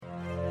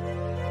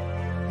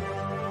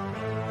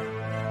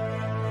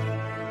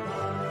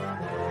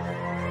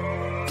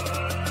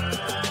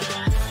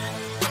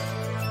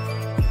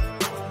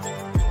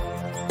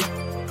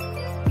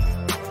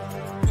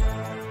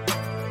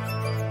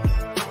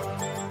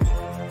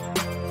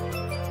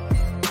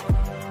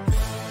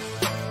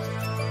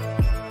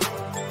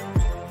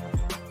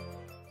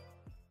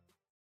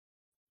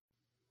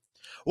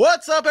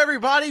What's up,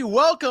 everybody?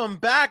 Welcome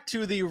back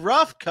to the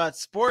Rough Cut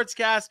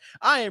Sportscast.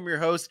 I am your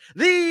host,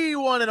 the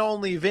one and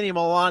only Vinny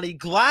Milani.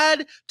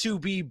 Glad to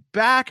be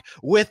back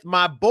with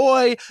my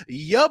boy,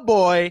 ya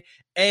boy,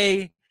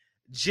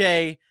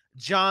 AJ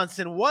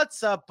Johnson.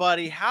 What's up,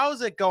 buddy?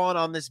 How's it going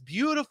on this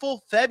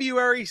beautiful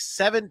February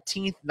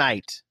 17th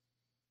night?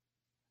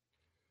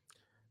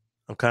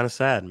 I'm kind of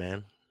sad,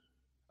 man.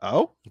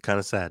 Oh? I'm kind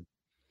of sad.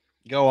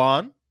 Go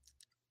on.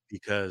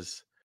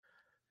 Because,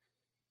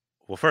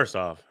 well, first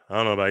off, I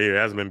don't know about you. It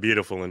hasn't been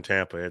beautiful in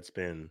Tampa. It's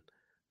been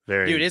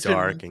very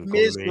dark and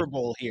gloomy.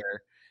 Miserable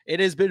here. It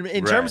has been,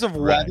 in terms of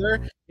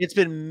weather, it's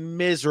been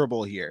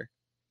miserable here.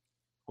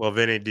 Well,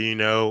 Vinny, do you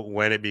know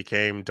when it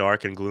became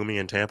dark and gloomy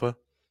in Tampa?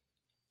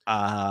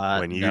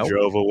 When you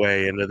drove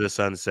away into the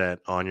sunset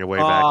on your way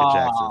back to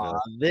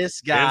Jacksonville. This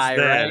guy,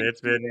 Since then,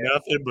 it's been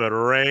nothing but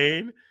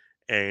rain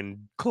and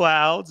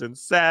clouds and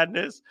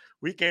sadness.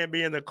 We can't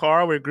be in the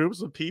car with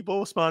groups of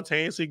people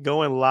spontaneously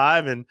going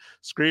live and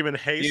screaming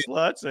 "Hey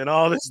sluts" and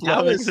all this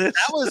that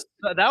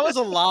was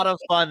a lot of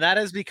fun. That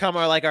has become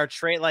our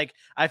trade. Like,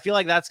 I feel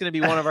like that's going to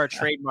be one of our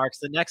trademarks.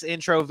 The next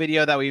intro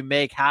video that we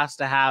make has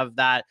to have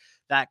that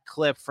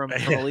clip from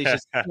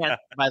Alicia's aunt,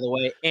 by the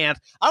way. And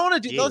I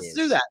want to do. Let's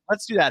do that.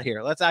 Let's do that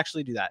here. Let's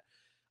actually do that.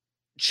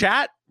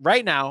 Chat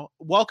right now.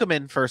 Welcome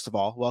in. First of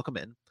all, welcome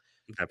in.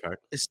 That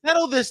part.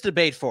 Settle this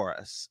debate for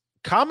us.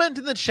 Comment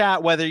in the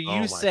chat whether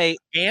you say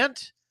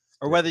aunt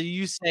or whether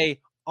you say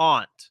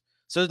aunt.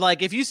 So,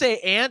 like, if you say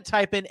aunt,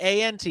 type in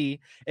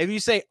A-N-T. If you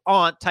say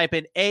aunt, type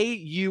in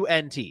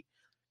A-U-N-T.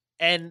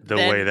 And the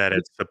way that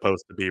it's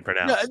supposed to be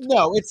pronounced.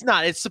 No, it's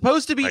not. It's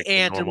supposed to be like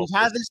aunt, and we've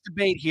had this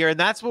debate here, and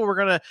that's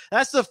what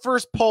that's the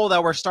first poll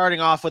that we're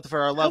starting off with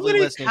for our lovely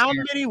listeners. How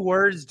many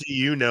words do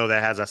you know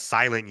that has a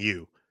silent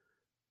U?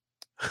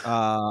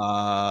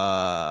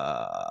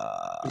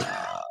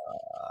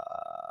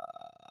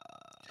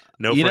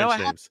 No, you know, I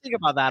have to think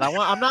about that.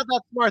 I'm not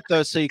that smart,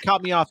 though, so you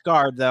caught me off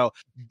guard, though.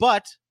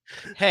 But,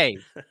 hey,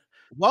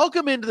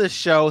 welcome into the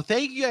show.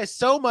 Thank you guys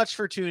so much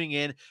for tuning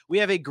in. We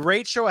have a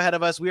great show ahead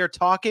of us. We are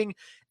talking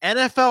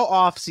NFL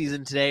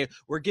offseason today.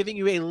 We're giving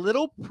you a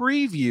little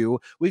preview.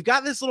 We've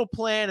got this little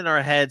plan in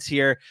our heads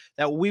here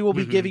that we will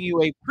be giving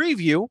you a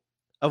preview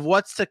of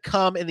what's to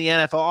come in the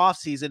NFL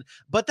offseason,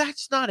 but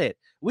that's not it.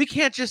 We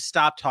can't just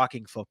stop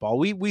talking football.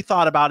 We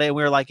thought about it, and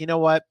we were like, you know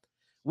what?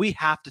 We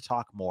have to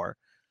talk more.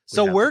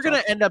 So we're going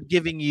to end up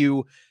giving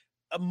you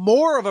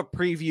more of a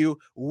preview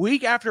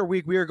week after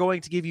week. We are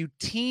going to give you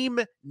team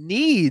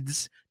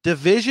needs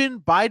division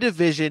by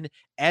division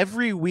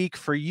every week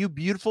for you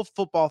beautiful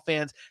football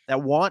fans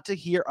that want to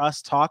hear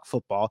us talk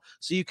football.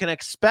 So you can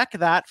expect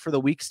that for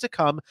the weeks to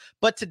come.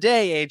 But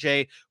today,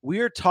 AJ, we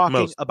are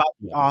talking about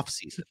the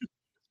offseason.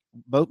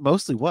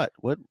 Mostly what?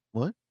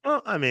 Well,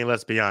 I mean,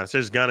 let's be honest.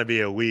 There's going to be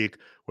a week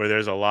where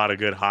there's a lot of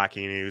good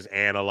hockey news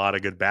and a lot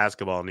of good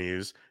basketball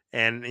news.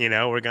 And, you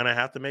know, we're going to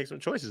have to make some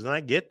choices. And I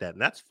get that.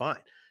 And that's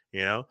fine,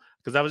 you know,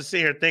 because I was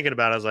sitting here thinking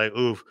about it. I was like,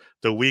 oof,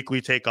 the week we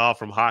take off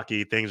from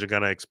hockey, things are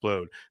going to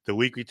explode. The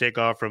week we take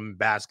off from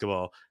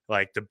basketball,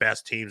 like the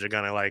best teams are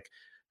going to like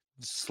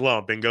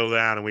slump and go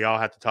down. And we all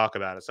have to talk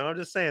about it. So I'm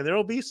just saying there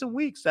will be some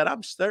weeks that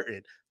I'm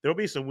certain there will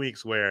be some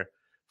weeks where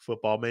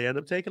football may end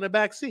up taking a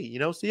back seat. You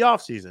know, it's the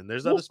off season.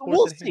 There's other sports.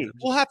 We'll see.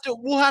 We'll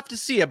have to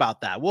see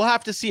about that. We'll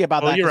have to see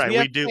about that. You're right.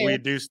 We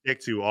do stick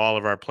to all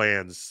of our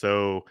plans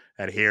so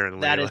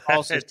adherently. That is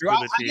also true.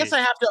 I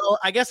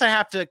guess I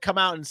have to come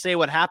out and say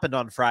what happened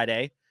on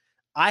Friday.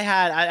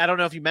 I don't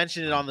know if you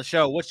mentioned it on the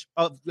show, which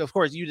of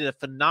course you did a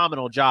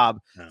phenomenal job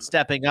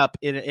stepping up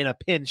in a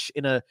pinch,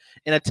 in a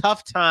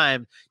tough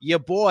time. Your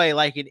boy,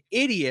 like an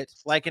idiot,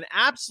 like an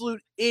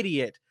absolute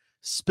idiot,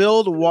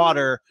 spilled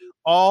water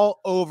all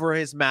over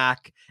his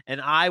Mac,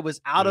 and I was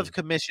out of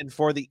commission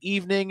for the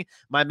evening.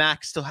 My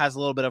Mac still has a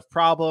little bit of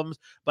problems,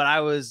 but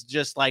I was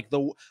just like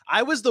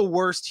I was the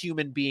worst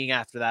human being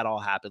after that all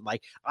happened.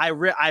 Like I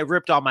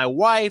ripped on my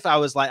wife. I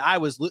was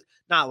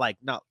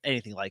not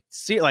anything like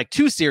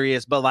too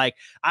serious, but like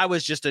I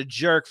was just a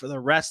jerk for the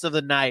rest of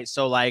the night.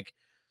 So like,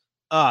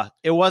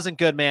 it wasn't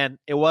good, man.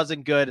 It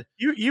wasn't good.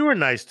 You were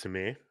nice to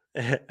me.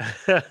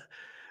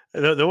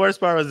 The worst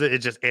part was that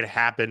it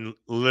happened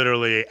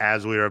literally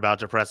as we were about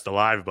to press the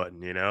live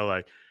button, you know,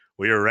 like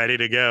we were ready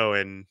to go.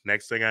 And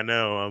next thing I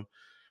know, I'm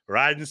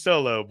riding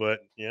solo, but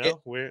you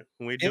know,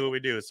 we do what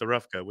we do. It's a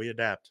rough cut. We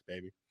adapt,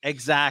 baby.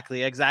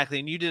 Exactly.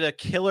 And you did a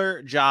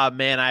killer job,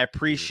 man. I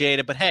appreciate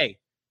it. But hey,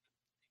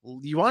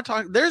 you want to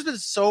talk? There's been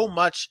so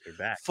much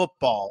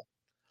football.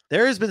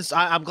 There has been.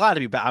 I'm glad to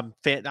be back.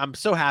 I'm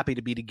so happy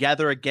to be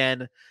together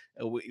again.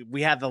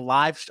 We had the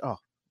live.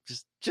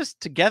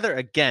 Just together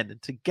again.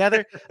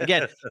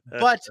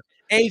 But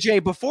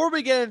AJ, before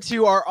we get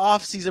into our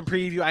off-season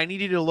preview, I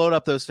need you to load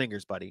up those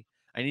fingers, buddy.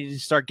 I need you to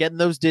start getting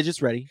those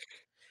digits ready.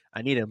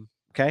 I need them.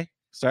 Okay,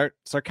 start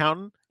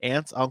counting.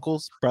 Aunts,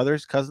 uncles,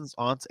 brothers, cousins,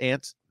 aunts,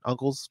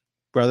 uncles,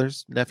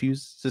 brothers,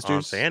 nephews, sisters,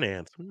 aunts and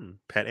aunts,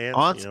 pet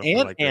aunts, aunts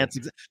and like aunts.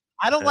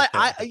 I don't like.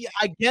 I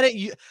get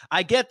it.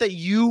 I get that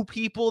you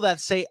people that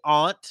say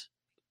aunt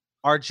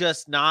are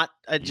just not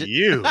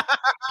you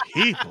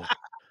people.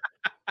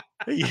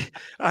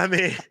 I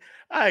mean,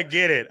 I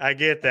get it. I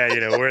get that,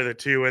 we're the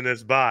two in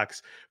this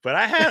box. But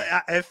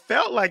it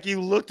felt like you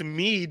looked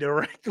me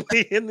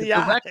directly in the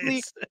Directly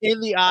eyes.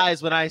 in the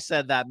eyes when I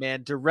said that,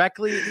 man.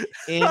 Directly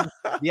in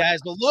the eyes.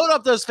 But load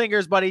up those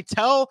fingers, buddy.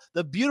 Tell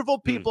the beautiful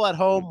people at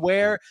home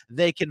where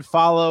they can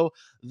follow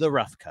the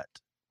Rough Cut.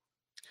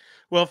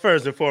 Well,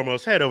 first and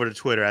foremost, head over to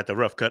Twitter at the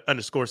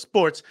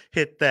 _sports.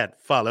 Hit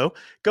that follow.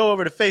 Go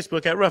over to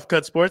Facebook at Rough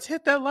Cut Sports.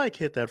 Hit that like,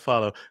 hit that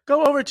follow.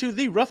 Go over to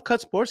the Rough Cut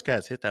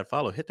Sportscast. Hit that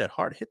follow, hit that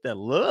heart, hit that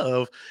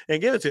love,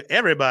 and give it to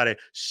everybody.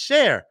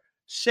 Share.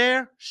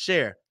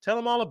 Tell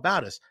them all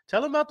about us.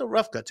 Tell them about the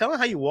Rough Cut. Tell them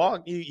how you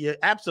walk. You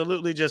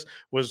absolutely just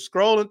was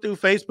scrolling through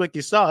Facebook.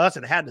 You saw us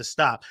and had to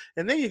stop.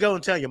 And then you go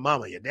and tell your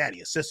mama, your daddy,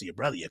 your sister, your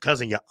brother, your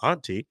cousin, your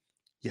auntie.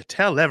 You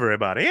tell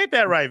everybody. Ain't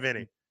that right,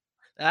 Vinny?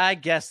 I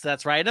guess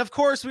that's right. And of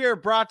course, we are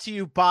brought to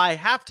you by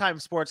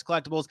Halftime Sports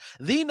Collectibles,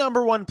 the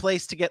 #1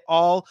 place to get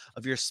all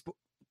of your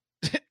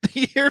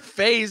your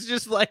face,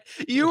 just like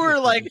you were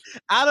like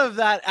out of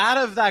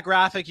that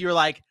graphic, you were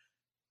like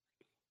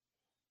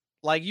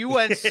you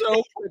went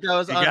so quick. That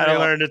was you gotta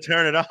learn to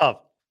turn it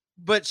off.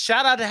 But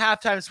shout out to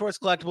Halftime Sports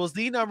Collectibles,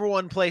 the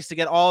 #1 place to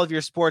get all of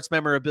your sports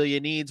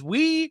memorabilia needs.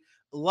 We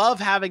love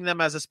having them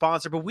as a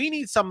sponsor, but we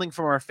need something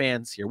from our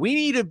fans here. We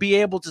need to be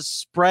able to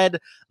spread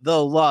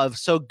the love.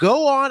 So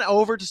go on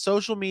over to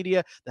social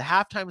media, the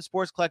Halftime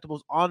Sports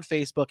Collectibles on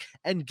Facebook,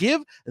 and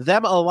give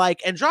them a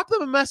like and drop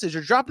them a message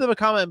or drop them a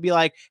comment and be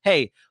like,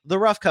 hey, the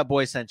Rough Cut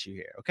Boy sent you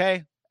here.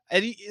 Okay.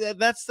 And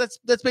that's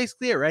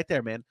basically it right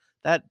there, man.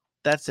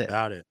 That's it.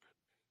 About it.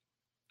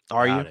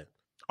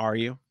 Are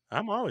you?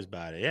 I'm always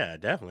about it. Yeah,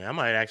 definitely. I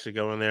might actually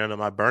go in there into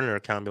my burner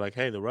account and be like,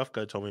 hey, the Rough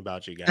Cut told me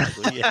about you guys.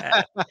 What do you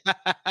have?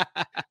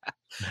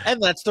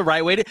 And that's the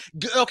right way to.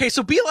 Okay,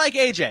 so be like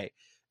AJ.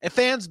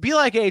 Fans, be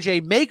like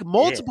AJ. Make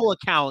multiple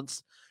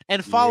accounts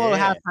and follow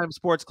Halftime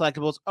Sports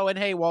Collectibles. Oh, and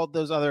hey, well,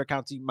 those other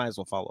accounts, you might as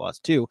well follow us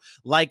too.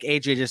 Like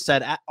AJ just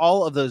said, at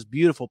all of those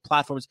beautiful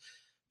platforms.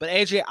 But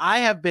AJ, I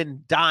have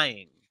been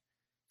dying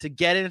to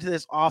get into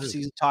this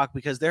offseason talk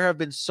because there have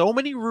been so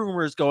many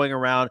rumors going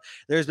around.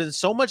 There's been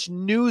so much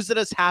news that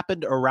has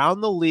happened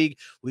around the league.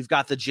 We've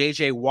got the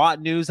JJ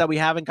Watt news that we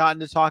haven't gotten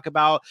to talk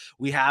about.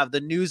 We have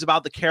the news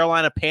about the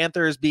Carolina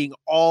Panthers being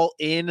all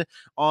in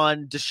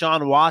on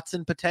Deshaun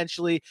Watson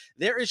potentially.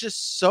 There is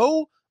just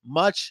so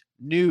much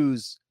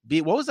news.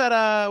 What was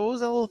that? What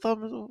was that little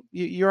thumb?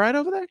 You right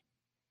over there?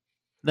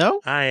 No?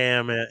 I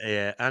am.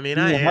 Yeah. I mean,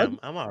 I am.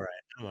 I'm all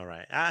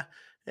right.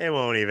 It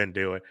won't even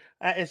do it.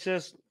 It's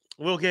just,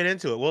 we'll get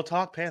into it. We'll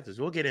talk Panthers.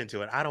 We'll get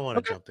into it. I don't want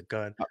to jump the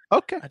gun.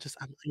 Okay.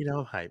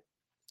 I'm hype.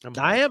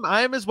 I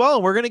am as well.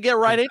 And we're going to get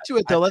right into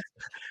it though.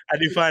 I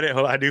do find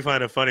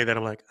it funny that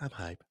I'm like, I'm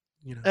hype.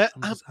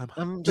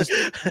 I'm just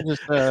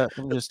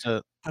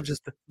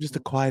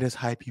the quietest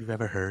hype you've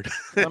ever heard.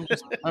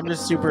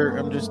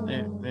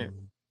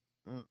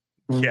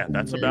 Yeah,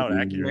 that's about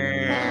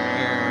accurate.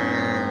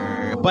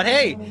 But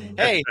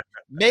hey,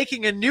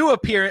 making a new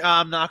appearance.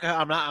 I'm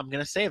going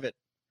to save it.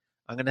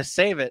 I'm going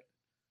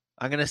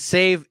to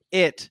save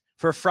it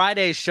for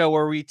Friday's show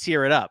where we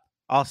tear it up.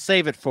 I'll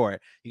save it for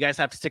it. You guys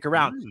have to stick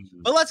around.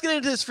 But let's get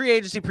into this free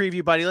agency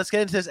preview, buddy. Let's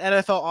get into this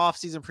NFL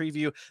offseason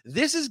preview.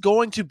 This is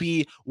going to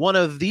be one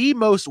of the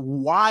most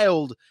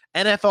wild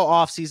NFL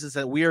offseasons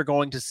that we are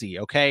going to see,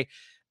 okay?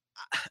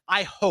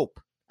 I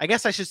hope. I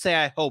guess I should say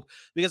I hope,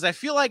 because I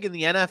feel like in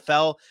the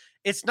NFL,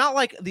 it's not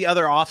like the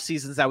other off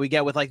seasons that we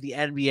get with like the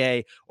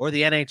NBA or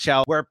the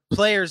NHL where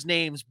players'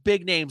 names,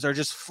 big names are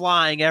just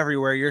flying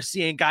everywhere. You're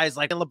seeing guys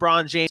like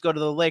LeBron James go to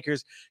the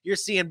Lakers. You're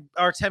seeing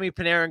Artemi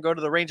Panarin go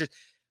to the Rangers.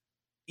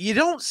 You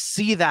don't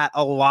see that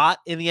a lot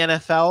in the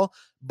NFL,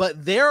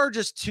 but there are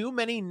just too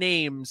many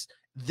names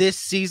this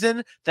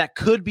season that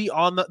could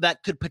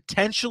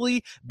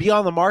potentially be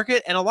on the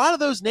market. And a lot of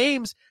those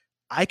names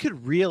I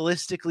could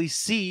realistically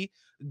see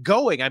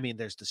going. I mean,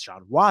 there's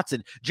Deshaun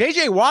Watson.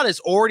 JJ Watt is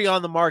already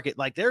on the market.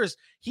 Like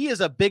he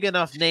is a big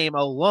enough name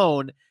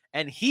alone,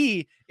 and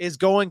he is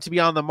going to be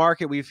on the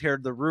market. We've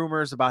heard the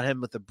rumors about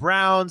him with the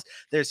Browns.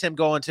 There's him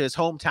going to his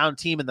hometown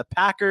team in the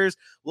Packers.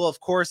 We'll,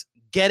 of course,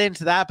 get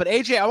into that. But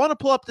AJ, I want to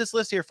pull up this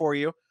list here for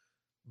you.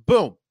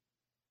 Boom.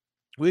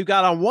 We've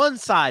got on one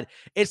side,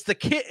 it's the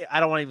kid. I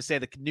don't want to even say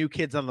the new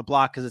kids on the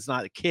block because it's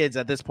not the kids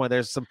at this point.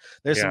 There's some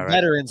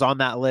veterans on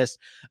that list.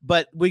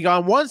 But we got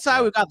on one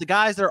side, we've got the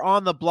guys that are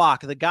on the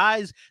block, the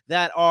guys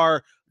that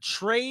are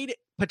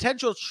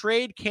potential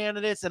trade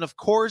candidates, and of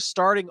course,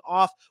 starting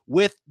off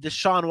with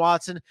Deshaun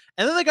Watson.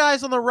 And then the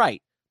guys on the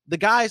right, the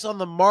guys on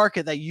the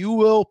market that you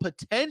will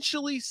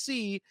potentially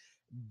see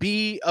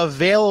be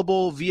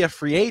available via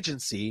free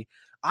agency.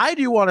 I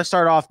do want to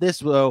start off this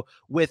though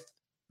with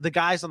the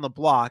guys on the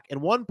block,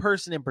 and one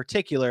person in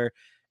particular,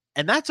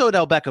 and that's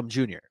Odell Beckham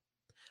Jr.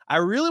 I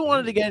really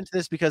wanted to get into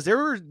this because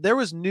there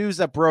was news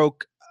that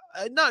broke.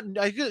 I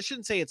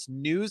shouldn't say it's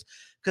news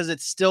because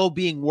it's still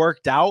being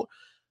worked out,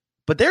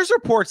 but there's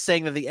reports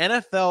saying that the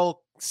NFL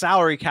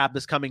salary cap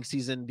this coming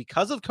season,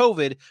 because of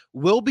COVID,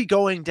 will be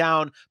going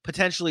down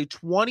potentially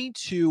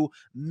 $22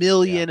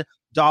 million.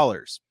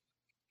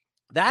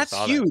 That's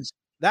huge.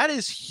 That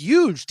is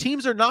huge.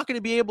 Teams are not going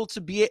to be able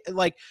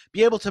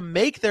to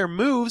make their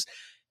moves.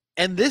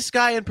 And this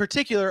guy in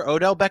particular,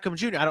 Odell Beckham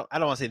Jr., I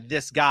don't want to say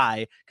this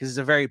guy because it's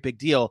a very big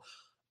deal.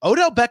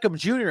 Odell Beckham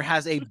Jr.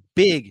 has a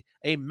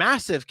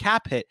massive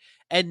cap hit.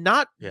 And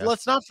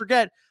let's not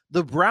forget,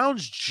 the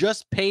Browns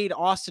just paid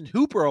Austin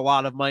Hooper a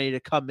lot of money to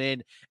come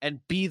in and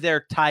be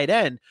their tight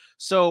end.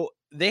 So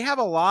they have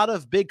a lot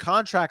of big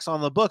contracts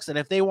on the books. And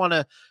if they want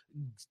to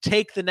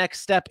take the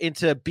next step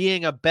into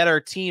being a better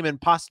team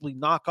and possibly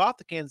knock off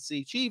the Kansas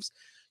City Chiefs,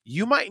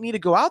 you might need to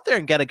go out there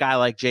and get a guy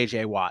like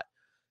JJ Watt.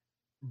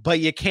 But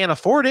you can't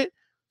afford it.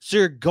 So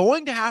you're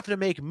going to have to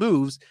make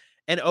moves.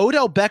 And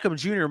Odell Beckham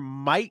Jr.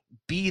 might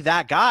be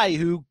that guy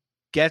who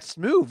gets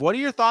moved. What are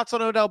your thoughts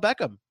on Odell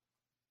Beckham?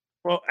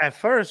 Well, at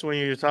first, when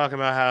you were talking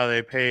about how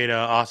they paid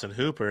Austin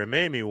Hooper, it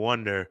made me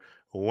wonder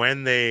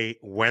when they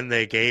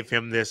gave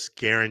him this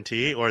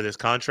guarantee or this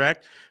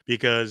contract.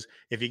 Because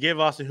if you give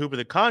Austin Hooper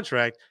the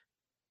contract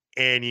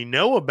and you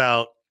know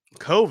about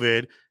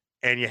COVID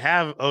and you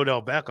have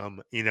Odell Beckham,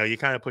 you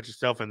kind of put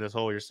yourself in this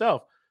hole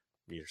yourself.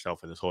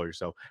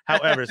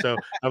 However, so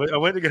I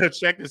went to go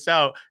check this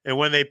out. And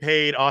when they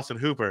paid Austin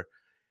Hooper,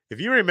 if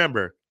you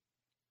remember,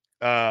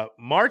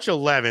 March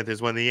 11th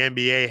is when the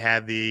NBA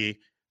had the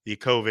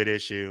COVID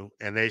issue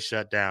and they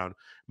shut down.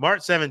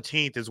 March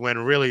 17th is when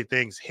really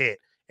things hit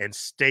and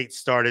states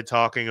started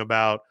talking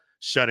about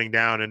shutting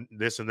down and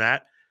this and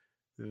that.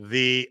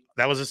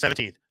 That was the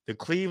 17th. The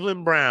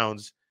Cleveland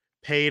Browns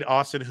paid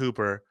Austin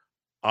Hooper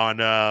on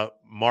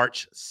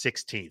March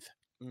 16th,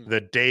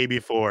 the day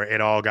before it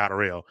all got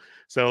real.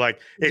 So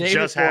like it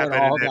just happened.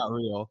 It all got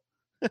real.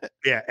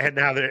 Yeah, and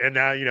now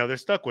they're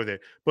stuck with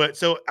it. But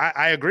so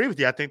I agree with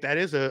you. I think that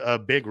is a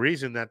big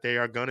reason that they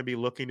are going to be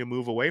looking to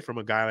move away from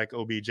a guy like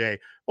OBJ.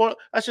 Or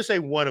let's just say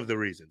one of the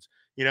reasons.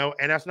 And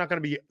that's not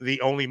going to be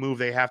the only move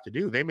they have to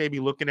do. They may be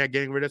looking at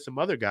getting rid of some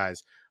other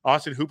guys.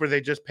 Austin Hooper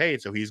they just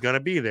paid, so he's going to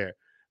be there.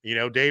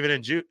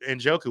 David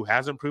Njoku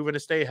hasn't proven to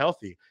stay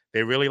healthy.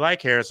 They really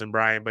like Harrison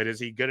Bryant, but is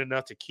he good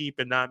enough to keep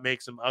and not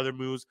make some other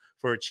moves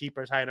for a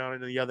cheaper tight end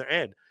on the other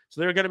end?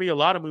 So there are going to be a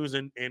lot of moves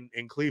in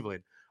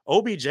Cleveland.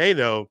 OBJ,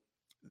 though,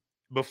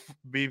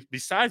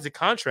 besides the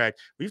contract,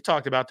 we've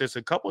talked about this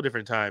a couple of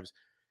different times.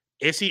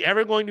 Is he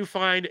ever going to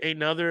find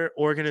another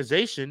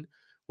organization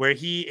where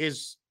he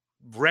is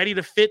ready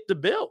to fit the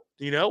bill,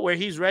 where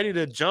he's ready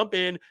to jump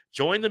in,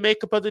 join the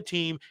makeup of the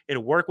team,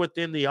 and work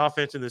within the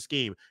offense and the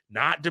scheme,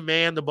 not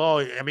demand the ball?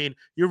 I mean,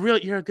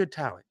 you're a good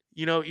talent.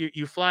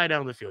 You fly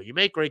down the field, you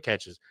make great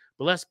catches,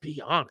 but let's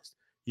be honest.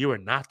 You are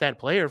not that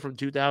player from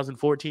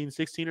 2014,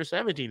 16, or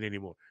 17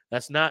 anymore.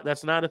 That's not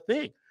a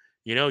thing.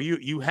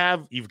 You've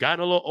gotten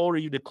a little older.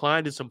 You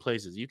declined in some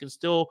places. You can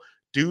still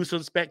do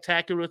some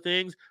spectacular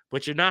things,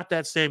 but you're not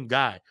that same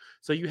guy.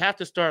 So you have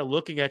to start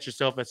looking at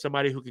yourself as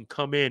somebody who can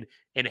come in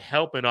and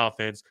help an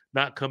offense,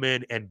 not come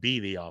in and be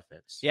the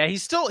offense. Yeah,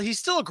 he's still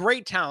a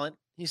great talent.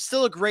 He's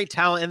still a great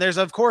talent. And there's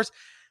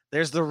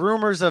the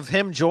rumors of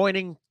him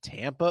joining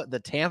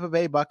the Tampa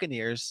Bay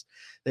Buccaneers.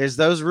 There's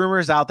those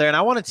rumors out there. And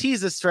I want to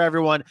tease this for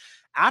everyone.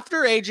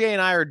 After AJ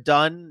and I are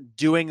done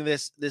doing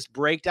this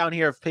breakdown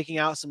here of picking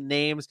out some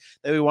names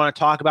that we want to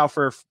talk about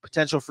for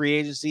potential free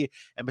agency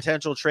and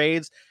potential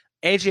trades,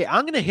 AJ,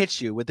 I'm going to hit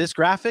you with this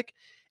graphic,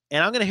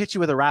 and I'm going to hit you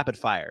with a rapid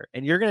fire.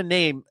 And you're going to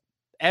name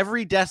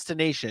every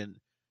destination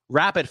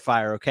rapid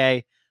fire,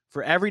 okay,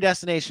 for every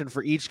destination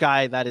for each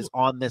guy that is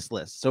on this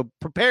list. So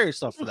prepare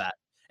yourself for that.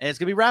 And it's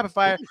going to be rapid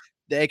fire.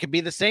 It could be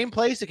the same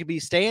place. It could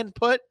be staying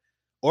put,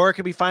 or it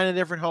could be finding a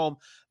different home.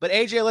 But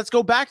AJ, let's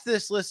go back to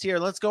this list here.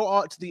 Let's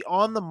go to the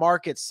on the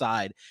market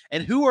side.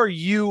 And who are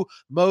you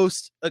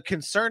most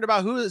concerned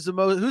about? Who's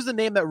the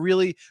name that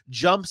really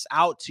jumps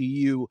out to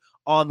you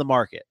on the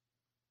market?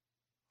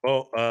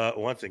 Well,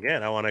 once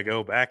again, I want to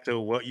go back to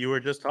what you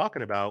were just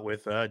talking about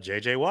with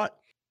JJ Watt.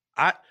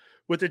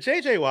 With the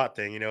JJ Watt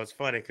thing, it's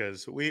funny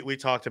because we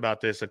talked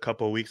about this a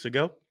couple of weeks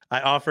ago.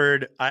 I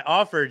offered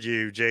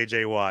you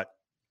JJ Watt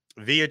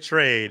via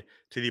trade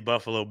to the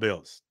Buffalo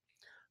Bills.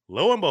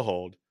 Lo and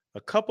behold,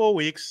 a couple of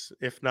weeks,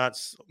 if not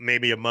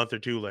maybe a month or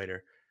two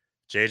later,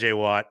 JJ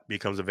Watt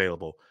becomes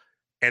available.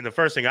 And the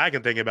first thing I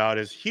can think about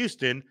is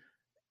Houston,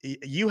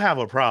 you have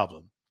a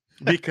problem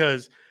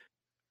because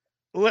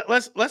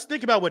let's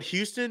think about what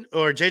Houston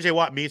or JJ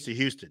Watt means to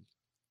Houston.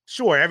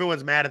 Sure,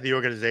 everyone's mad at the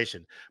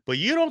organization, but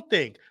you don't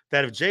think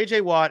that if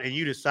JJ Watt and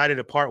you decided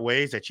to part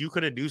ways that you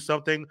couldn't do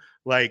something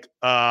like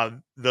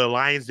the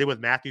Lions did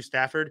with Matthew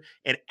Stafford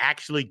and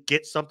actually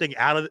get something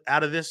out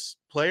of this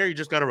player? You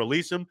just got to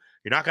release him.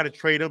 You're not going to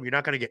trade him. You're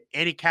not going to get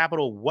any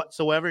capital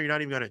whatsoever. You're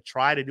not even going to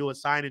try to do a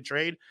sign and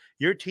trade.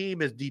 Your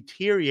team is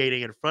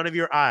deteriorating in front of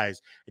your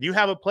eyes, and you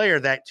have a player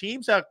that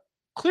teams are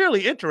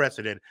clearly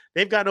interested in.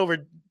 They've gotten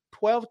over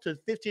 12 to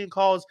 15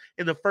 calls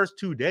in the first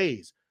 2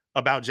 days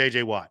about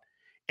JJ Watt.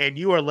 And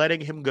you are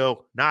letting him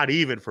go, not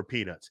even for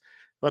peanuts,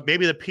 but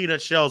maybe the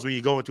peanut shells when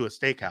you go into a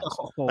steakhouse.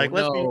 Let's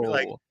be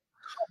like, come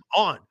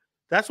on.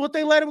 That's what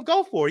they let him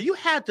go for. You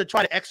had to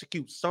try to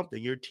execute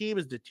something. Your team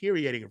is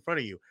deteriorating in front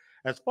of you.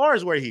 As far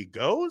as where he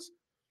goes,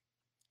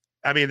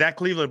 I mean, that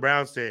Cleveland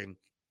Browns thing,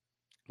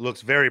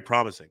 looks very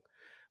promising.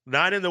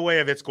 Not in the way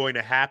of it's going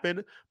to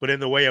happen, but in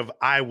the way of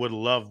I would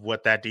love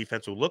what that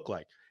defense would look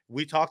like.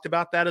 We talked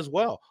about that as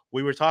well.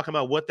 We were talking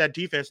about what that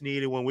defense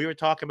needed when we were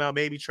talking about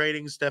maybe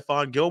trading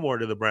Stephon Gilmore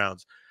to the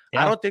Browns. I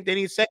Yeah. don't think they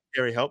need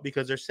secondary help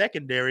because their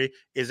secondary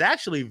is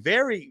actually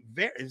very,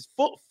 very is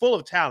full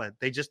of talent.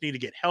 They just need to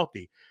get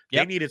healthy. They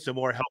Yep. needed some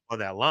more help on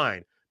that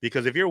line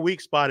because if your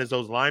weak spot is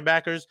those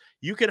linebackers,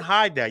 you can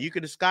hide that. You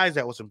can disguise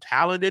that with some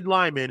talented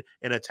linemen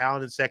and a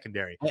talented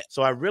secondary.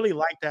 So I really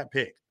like that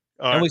pick.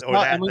 And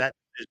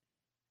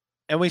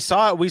we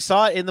saw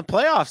it in the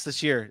playoffs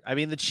this year. I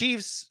mean, the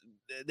Chiefs,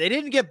 they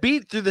didn't get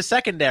beat through the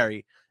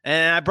secondary.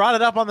 And I brought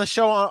it up on the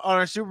show on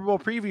our Super Bowl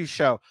preview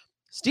show.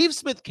 Steve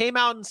Smith came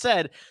out and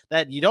said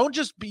that you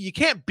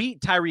can't beat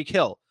Tyreek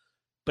Hill.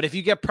 But if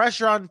you get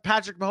pressure on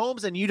Patrick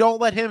Mahomes and you don't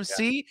let him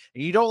see,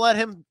 and you don't let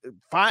him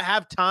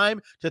have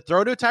time to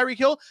throw to Tyreek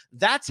Hill,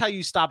 that's how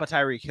you stop a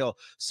Tyreek Hill.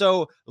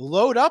 So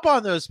load up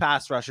on those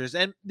pass rushers.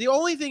 And the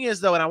only thing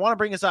is, though, and I want to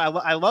bring this up,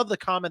 I love the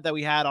comment that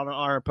we had on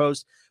our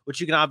post,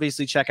 which you can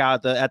obviously check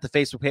out at the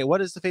Facebook page.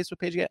 What is the Facebook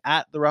page again?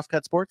 At the Rough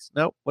Cut Sports?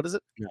 No, what is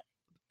it?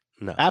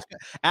 No.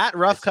 At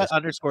Rough Cut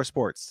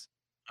 _sports.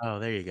 Oh,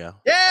 there you go.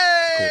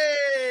 Yay!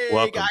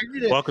 Cool.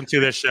 Welcome to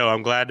this show.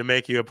 I'm glad to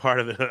make you a part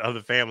of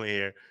the family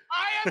here.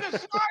 I am the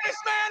smartest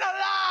man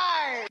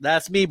alive.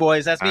 That's me,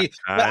 boys. That's me.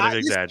 I'm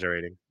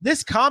exaggerating.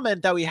 This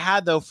comment that we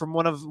had, though, from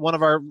one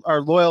of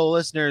our loyal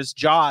listeners,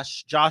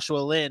 Joshua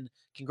Lynn.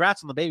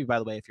 Congrats on the baby, by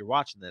the way. If you're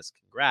watching this,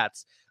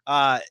 congrats.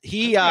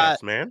 He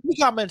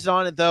commented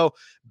on it, though,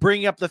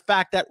 bringing up the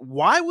fact that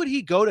why would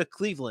he go to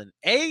Cleveland?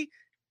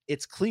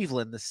 It's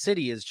Cleveland. The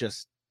city is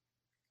just.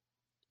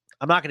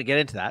 I'm not going to get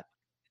into that.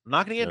 I'm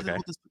not going to get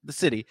into the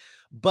city,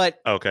 but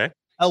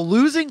a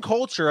losing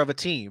culture of a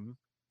team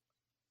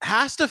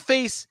has to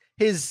face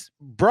his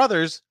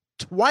brothers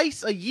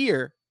twice a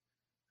year.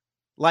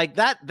 Like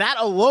that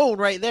alone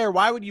right there.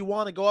 Why would you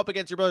want to go up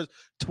against your brothers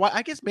twice?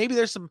 I guess maybe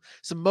there's some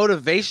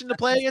motivation to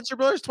play against your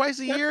brothers twice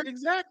a year. That's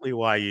exactly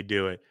why you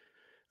do it.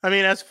 I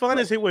mean, as fun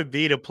as it would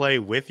be to play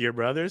with your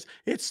brothers,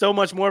 it's so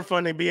much more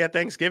fun to be at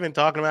Thanksgiving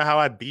talking about how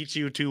I beat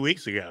you 2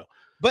 weeks ago.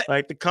 But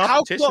like the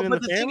competition in the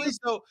family. Thing is,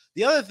 though,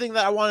 the other thing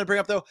that I want to bring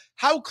up, though,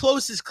 how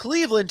close is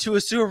Cleveland to a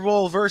Super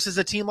Bowl versus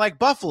a team like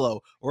Buffalo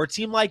or a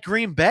team like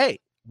Green Bay?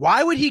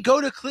 Why would he go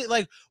to Cleveland?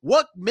 Like,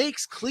 what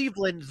makes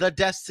Cleveland the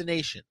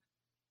destination?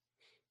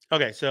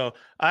 Okay, so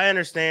I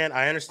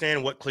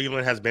understand what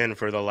Cleveland has been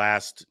for the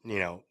last,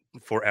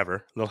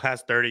 forever, the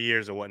last 30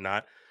 years or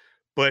whatnot.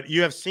 But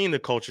you have seen the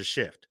culture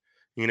shift.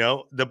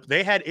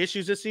 They had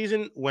issues this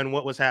season when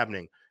what was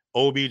happening?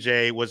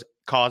 OBJ was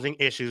causing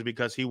issues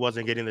because he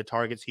wasn't getting the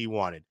targets he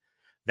wanted.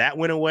 That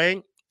went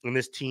away, and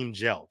this team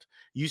gelled.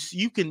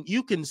 You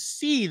can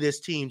see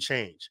this team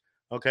change.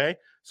 Okay,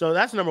 so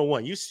that's number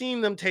one. You've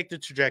seen them take the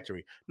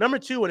trajectory. Number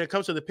two, when it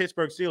comes to the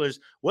Pittsburgh Steelers,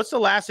 what's the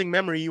lasting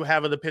memory you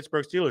have of the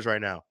Pittsburgh Steelers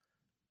right now?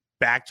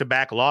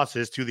 Back-to-back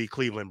losses to the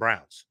Cleveland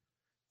Browns.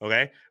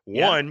 Okay,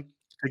 one,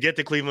 to get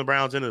the Cleveland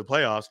Browns into the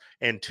playoffs,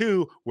 and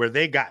two, where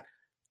they got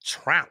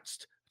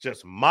trounced.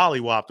 Just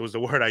mollywopped was the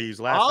word I used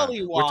last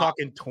time. We're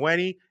talking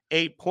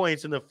 28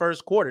 points in the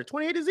first quarter.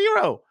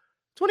 28-0.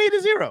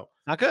 28-0.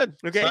 Not good.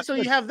 Okay, so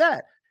you have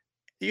that.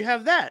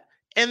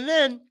 And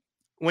then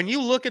when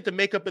you look at the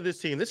makeup of this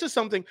team, this is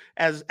something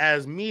as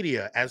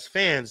media, as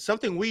fans,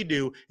 something we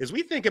do is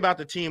we think about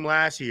the team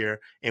last year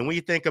and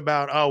we think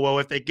about, oh, well,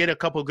 if they get a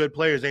couple good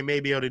players, they may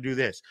be able to do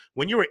this.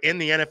 When you were in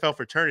the NFL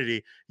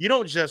fraternity, you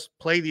don't just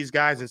play these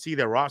guys and see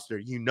their roster.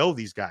 You know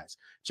these guys.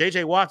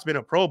 J.J. Watt's been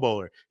a Pro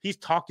Bowler. He's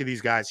talked to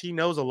these guys. He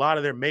knows a lot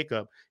of their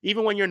makeup.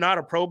 Even when you're not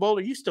a Pro Bowler,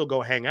 you still go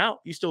hang out.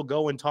 You still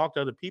go and talk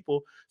to other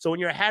people. So when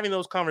you're having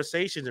those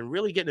conversations and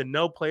really getting to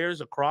know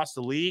players across the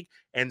league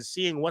and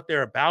seeing what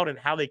they're about and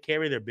how they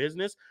carry their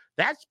business,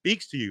 that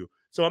speaks to you.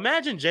 So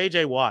imagine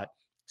J.J. Watt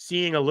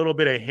seeing a little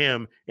bit of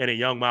him in a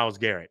young Myles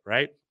Garrett,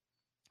 right?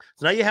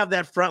 So now you have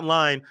that front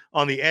line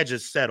on the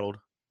edges settled,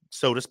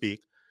 so to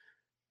speak.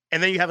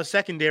 And then you have a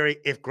secondary,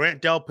 if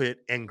Grant Delpit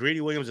and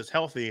Greedy Williams is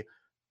healthy,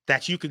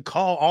 that you could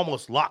call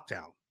almost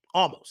lockdown,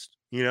 almost.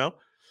 And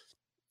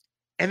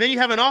then you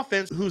have an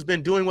offense who's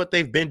been doing what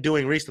they've been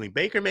doing recently.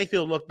 Baker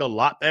Mayfield looked a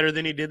lot better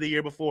than he did the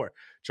year before.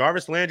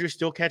 Jarvis Landry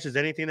still catches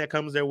anything that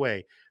comes their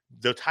way.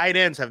 The tight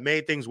ends have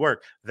made things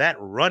work. That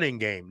running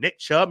game, Nick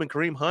Chubb and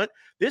Kareem Hunt,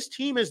 this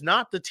team is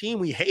not the team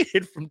we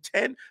hated from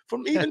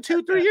even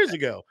 2-3 years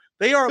ago.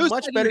 They are a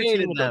much better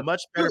team with a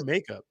much better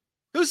makeup.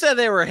 Who said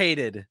they were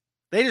hated?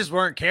 They just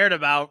weren't cared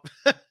about.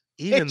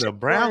 Even the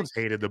Browns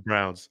hated the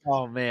Browns.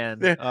 Oh, man.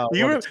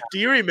 Do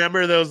you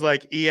remember those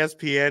like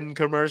ESPN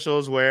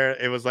commercials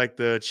where it was like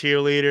the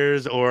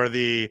cheerleaders or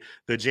the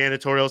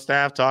janitorial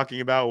staff talking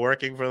about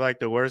working for like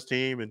the worst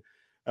team and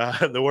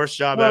the worst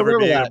job ever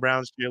being a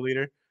Browns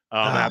cheerleader?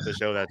 I'm going to have to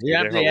show that to you.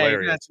 They're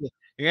hilarious.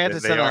 You're going to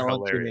have to send that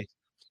one to me.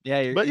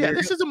 Yeah,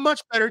 this is a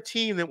much better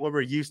team than what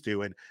we're used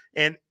to.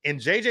 And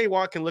J.J.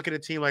 Watt can look at a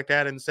team like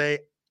that and say,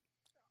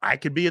 I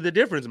could be the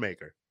difference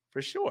maker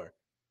for sure.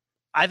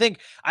 I think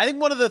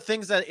one of the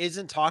things that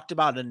isn't talked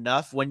about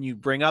enough when you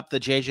bring up the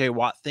J.J.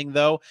 Watt thing,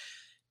 though,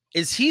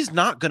 is he's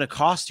not going to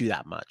cost you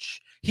that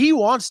much. He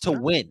wants to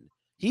win.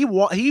 He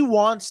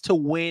wants to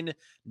win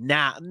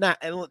now.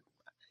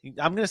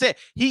 I'm going to say it.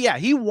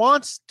 He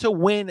wants to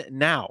win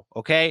now.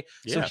 Okay.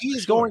 So Yeah,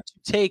 he's going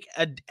to take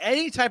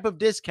any type of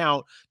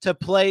discount to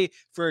play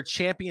for a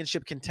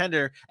championship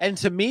contender. And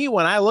to me,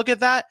 when I look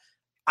at that,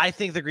 I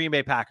think the Green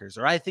Bay Packers,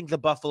 or I think the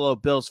Buffalo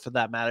Bills for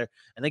that matter.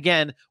 And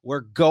again,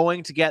 we're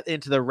going to get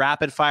into the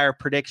rapid fire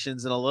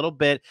predictions in a little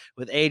bit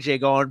with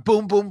AJ going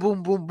boom, boom,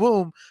 boom, boom,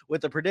 boom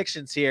with the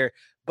predictions here.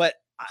 But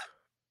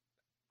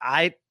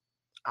I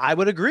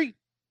would agree.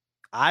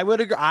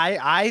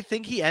 I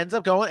think he ends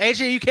up going.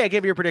 AJ, you can't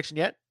give your prediction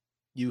yet.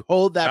 You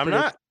hold that. I'm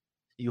prediction. not.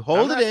 You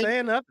hold I'm it not in.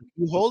 saying nothing.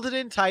 You hold it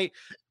in tight.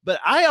 But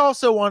I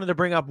also wanted to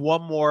bring up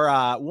one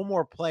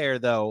more player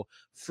though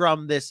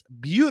from this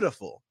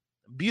beautiful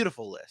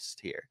list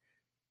here,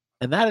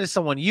 and that is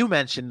someone you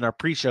mentioned in our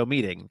pre-show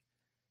meeting,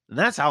 and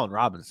that's Allen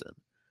Robinson.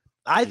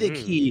 I think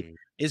he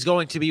is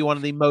going to be one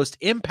of the most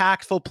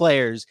impactful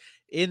players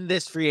in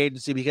this free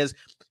agency because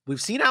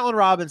we've seen Allen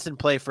Robinson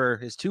play for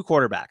his two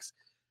quarterbacks.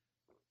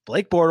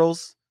 Blake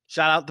Bortles,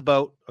 shout out the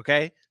boat,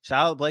 okay?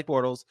 Shout out Blake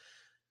Bortles.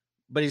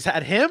 But he's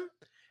had him,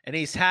 and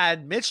he's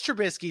had Mitch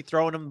Trubisky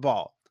throwing him the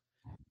ball.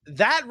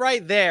 That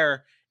right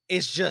there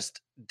is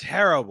just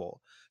terrible.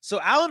 So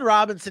Allen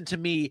Robinson, to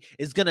me,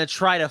 is going to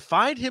try to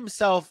find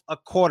himself a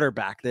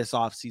quarterback this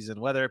offseason,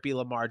 whether it be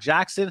Lamar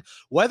Jackson,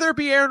 whether it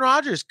be Aaron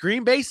Rodgers.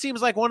 Green Bay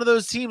seems like one of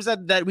those teams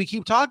that we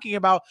keep talking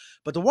about.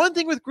 But the one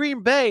thing with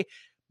Green Bay,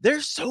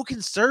 they're so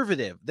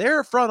conservative.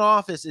 Their front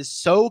office is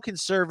so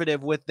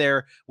conservative with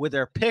their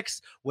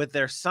picks, with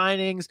their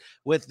signings,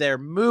 with their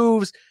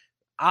moves.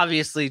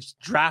 Obviously,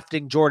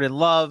 drafting Jordan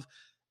Love.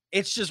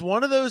 It's just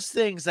one of those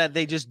things that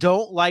they just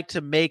don't like to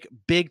make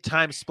big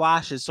time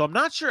splashes. So I'm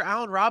not sure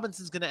Allen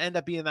Robinson's going to end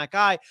up being that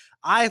guy.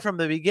 I, from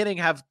the beginning,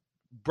 have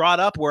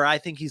brought up where I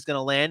think he's going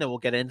to land, and we'll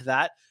get into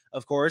that,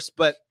 of course.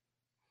 But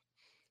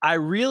I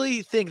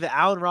really think that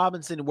Allen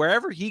Robinson,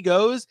 wherever he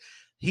goes,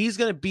 he's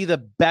going to be the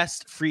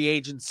best free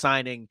agent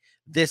signing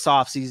this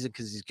offseason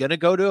because he's going to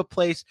go to a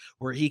place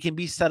where he can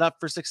be set up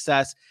for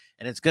success,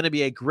 and it's going to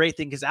be a great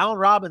thing because I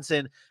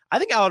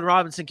think Allen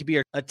Robinson could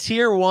be a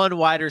tier 1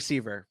 wide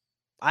receiver.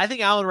 I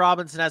think Allen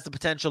Robinson has the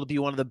potential to be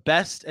one of the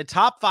best, a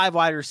top 5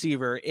 wide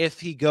receiver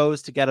if he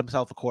goes to get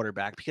himself a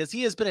quarterback because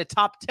he has been a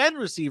top 10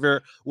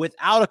 receiver with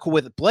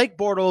Blake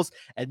Bortles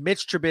and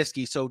Mitch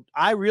Trubisky. So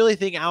I really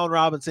think Allen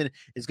Robinson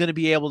is going to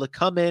be able to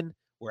come in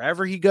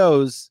wherever he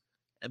goes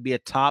and be a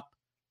top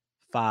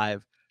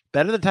 5,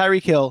 better than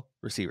Tyreek Hill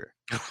receiver.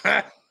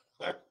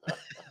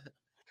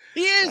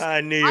 He is.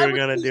 I knew you were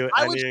going to do it.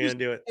 I knew you were going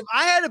to do it. If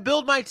I had to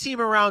build my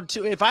team around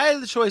if I had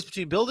the choice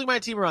between building my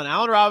team around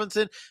Allen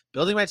Robinson,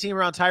 building my team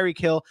around Tyreek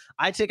Hill,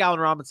 I'd take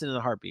Allen Robinson in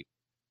a heartbeat.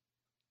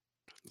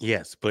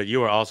 Yes, but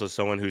you are also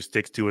someone who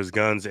sticks to his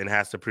guns and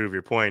has to prove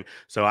your point.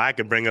 So I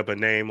could bring up a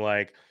name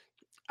like,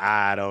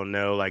 I don't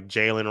know, like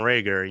Jalen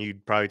Reagor, and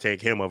you'd probably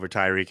take him over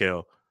Tyreek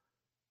Hill.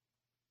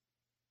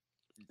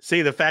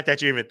 See, the fact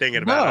that you're even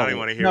thinking about it, I don't even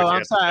want to hear. No,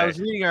 I'm sorry. I was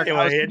reading our chat.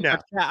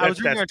 I was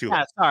reading our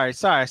chat.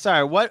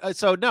 Sorry. What?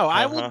 So no,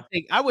 I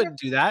wouldn't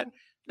do that.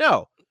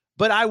 No,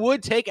 but I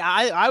would take.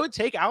 I would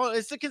take Allen.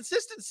 It's the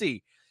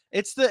consistency.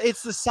 It's the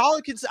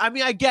solid. I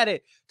mean, I get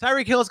it.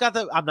 Tyreek Hill's got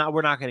the.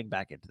 We're not getting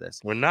back into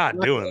this. We're not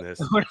doing this.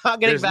 We're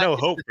not getting. There's no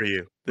hope for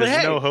you.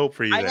 There's no hope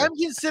for you. I am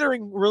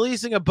considering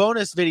releasing a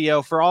bonus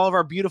video for all of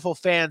our beautiful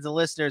fans and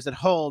listeners at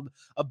home.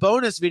 A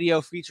bonus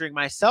video featuring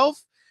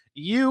myself,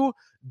 you,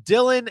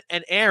 Dylan,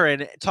 and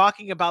Aaron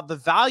talking about the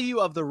value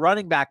of the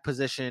running back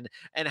position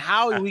and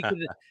how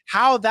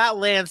that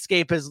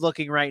landscape is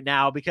looking right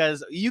now,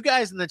 because you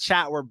guys in the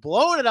chat were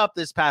blowing it up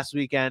this past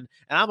weekend.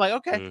 And I'm like,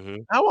 okay,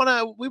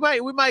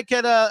 we might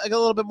get a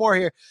little bit more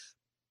here.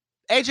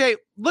 AJ,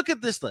 look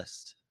at this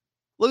list.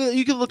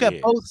 You can look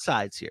at both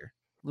sides here.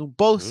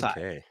 Both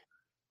sides.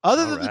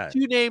 Other than the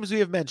 2 names we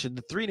have mentioned,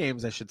 the 3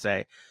 names, I should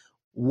say,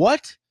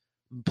 what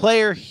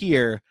player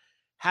here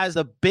has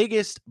the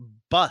biggest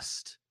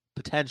bust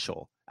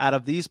potential out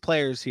of these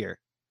players here?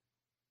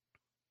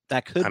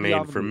 That could.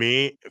 For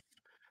me,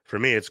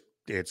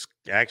 it's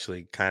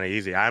actually kind of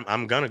easy.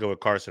 I'm gonna go with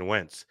Carson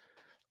Wentz,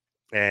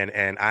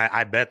 and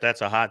I bet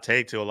that's a hot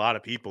take to a lot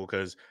of people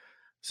because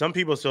some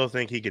people still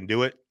think he can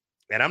do it,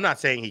 and I'm not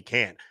saying he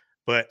can't,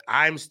 but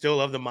I'm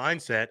still of the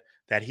mindset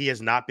that he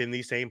has not been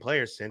the same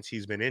player since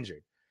he's been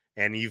injured,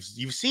 and you've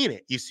seen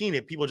it. You've seen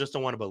it. People just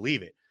don't want to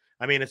believe it.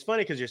 I mean, it's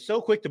funny because you're so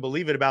quick to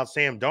believe it about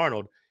Sam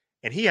Darnold,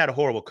 and he had a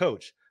horrible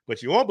coach.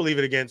 But you won't believe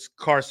it against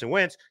Carson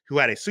Wentz, who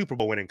had a Super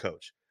Bowl winning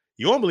coach.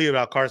 You won't believe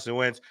about Carson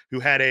Wentz,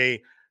 who had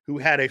a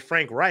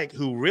Frank Reich,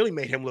 who really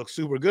made him look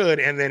super good,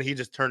 and then he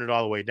just turned it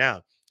all the way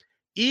down.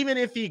 Even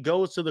if he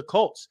goes to the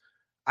Colts,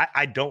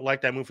 I don't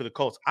like that move for the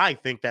Colts. I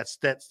think that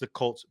sets the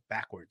Colts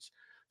backwards.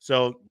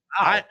 So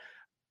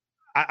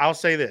I'll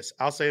say this.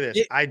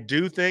 I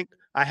do think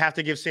I have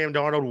to give Sam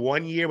Darnold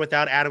 1 year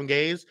without Adam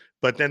Gase,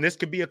 but then this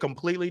could be a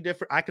completely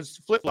different. I could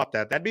flip-flop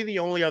that. That'd be the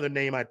only other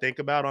name I think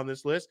about on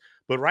this list.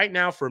 But right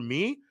now, for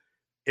me,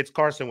 it's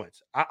Carson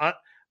Wentz.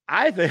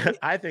 I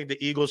think the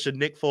Eagles should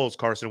Nick Foles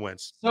Carson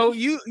Wentz. So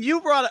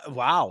you brought up,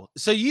 wow.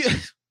 So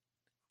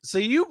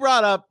you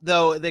brought up,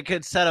 though, they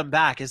could set him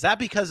back. Is that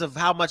because of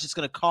how much it's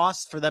going to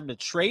cost for them to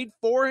trade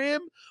for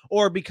him,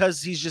 or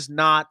because he's just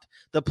not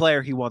the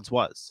player he once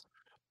was?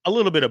 A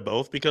little bit of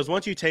both, because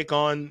once you take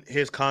on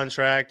his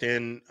contract,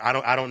 and I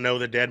don't know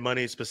the dead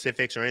money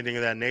specifics or anything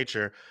of that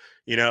nature,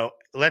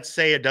 let's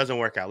say it doesn't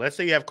work out. Let's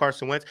say you have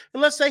Carson Wentz,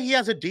 and let's say he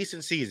has a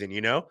decent season,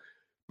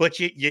 but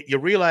you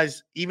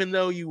realize, even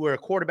though you were a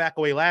quarterback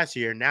away last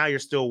year, now you're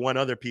still one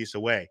other piece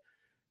away.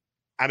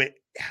 I mean,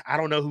 I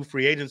don't know who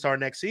free agents are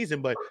next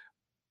season, but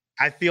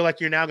I feel like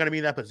you're now going to be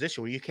in that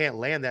position where you can't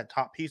land that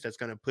top piece that's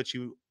going to put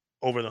you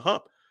over the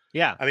hump.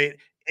 Yeah. I mean,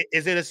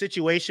 is it a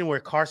situation where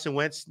Carson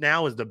Wentz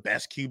now is the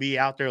best QB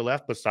out there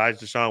left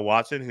besides Deshaun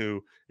Watson,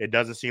 who it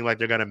doesn't seem like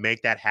they're going to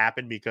make that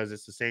happen because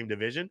it's the same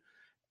division?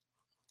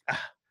 I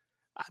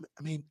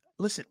mean,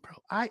 listen, bro,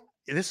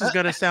 this is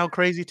going to sound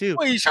crazy too.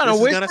 What are you trying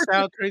to whisper? This is going to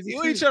sound crazy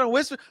What are you trying to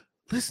whisper?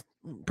 Listen,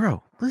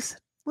 bro, listen.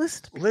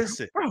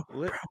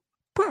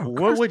 Bro,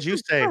 What would you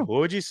say? Bro. What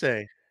would you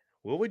say?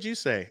 What would you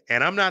say?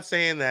 And I'm not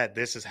saying that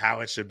this is how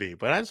it should be,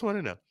 but I just want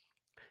to know.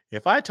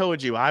 If I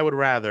told you I would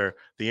rather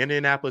the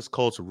Indianapolis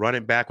Colts run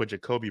it back with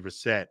Jacoby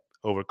Brissett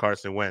over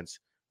Carson Wentz,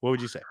 what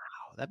would you say?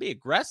 Wow, that'd be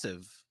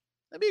aggressive.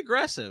 That'd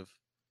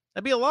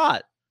be a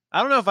lot.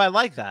 I don't know if I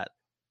like that.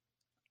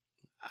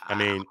 I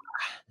mean,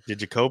 did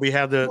Jacoby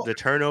have the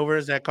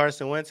turnovers that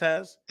Carson Wentz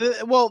has?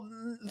 Well,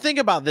 think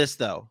about this,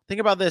 though.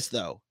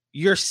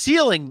 Your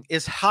ceiling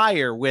is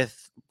higher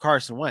with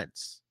Carson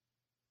Wentz.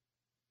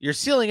 Your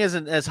ceiling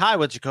isn't as high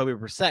with Jacoby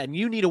Brissett, and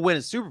you need to win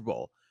a Super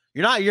Bowl.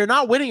 You're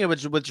not winning it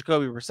with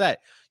Jacoby Brissett.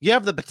 You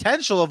have the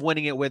potential of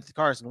winning it with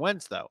Carson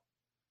Wentz, though.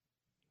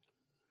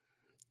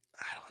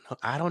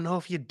 I don't know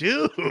if you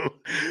do.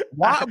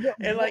 Why?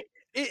 And like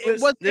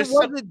it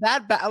wasn't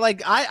that bad.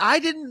 Like I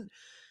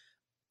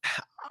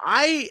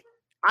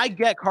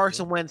get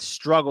Carson Wentz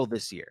struggle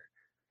this year,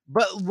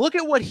 but look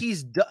at what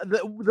he's done.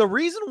 The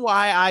reason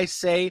why I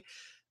say,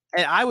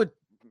 and I would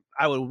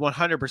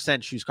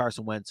 100% choose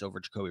Carson Wentz over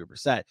Jacoby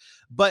Brissett,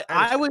 but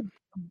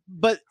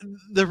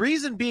the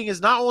reason being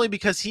is not only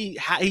because he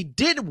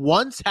did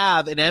once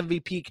have an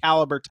MVP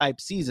caliber type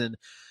season,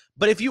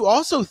 but if you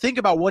also think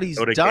about what he's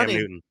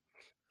done,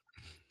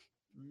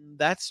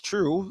 that's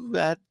true.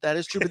 That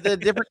is true. But they're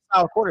different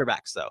style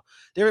quarterbacks, though.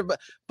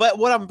 But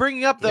what I'm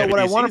bringing up, though, what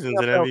I want to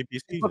bring up,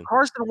 what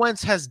Carson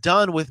Wentz has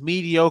done with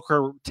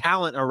mediocre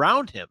talent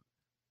around him,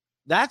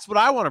 that's what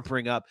I want to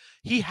bring up.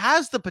 He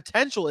has the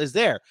potential is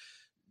there.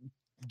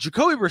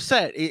 Jacoby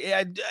Brissett,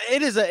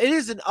 it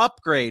is an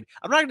upgrade.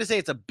 I'm not going to say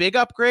it's a big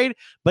upgrade,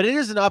 but it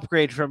is an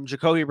upgrade from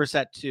Jacoby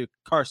Brissett to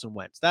Carson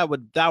Wentz. That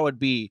would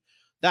be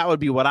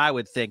what I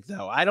would think,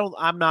 though.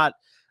 I'm not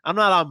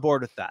on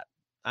board with that.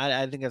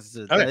 I think that's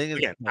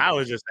okay. I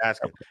was just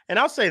asking. Okay. And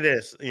I'll say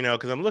this,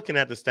 because I'm looking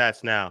at the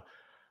stats now.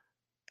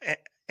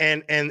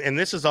 And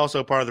this is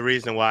also part of the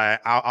reason why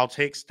I'll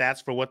take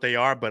stats for what they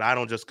are, but I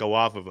don't just go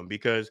off of them,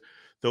 because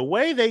the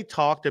way they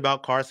talked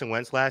about Carson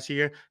Wentz last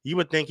year, you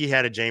would think he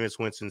had a Jameis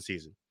Winston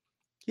season.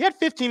 He had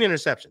 15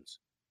 interceptions,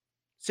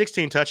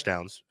 16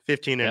 touchdowns,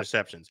 15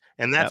 interceptions.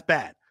 And that's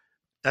bad.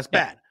 That's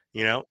bad,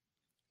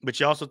 But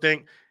you also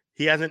think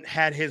he hasn't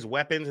had his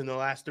weapons in the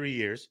last 3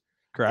 years.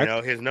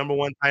 Correct. His number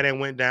one tight end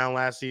went down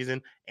last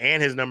season,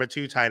 and his number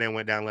two tight end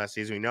went down last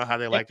season. We know how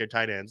they like their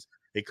tight ends.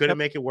 They couldn't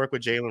make it work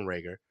with Jalen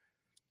Reagor.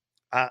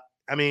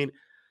 I mean,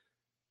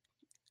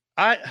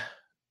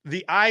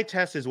 the eye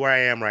test is where I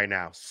am right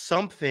now.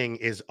 Something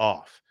is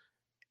off.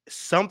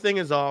 Something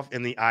is off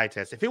in the eye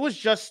test. If it was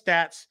just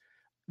stats,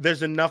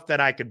 there's enough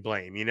that I could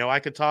blame. I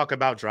could talk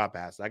about drop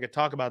passes. I could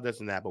talk about this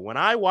and that. But when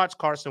I watch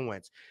Carson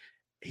Wentz,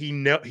 he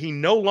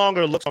no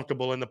longer looks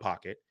comfortable in the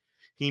pocket.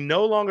 He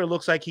no longer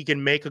looks like he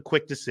can make a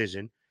quick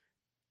decision,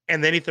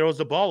 and then he throws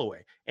the ball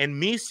away. And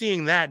me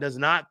seeing that does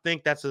not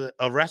think that's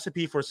a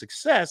recipe for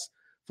success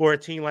for a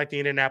team like the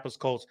Indianapolis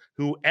Colts,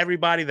 who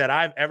everybody that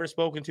I've ever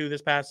spoken to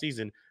this past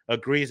season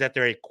agrees that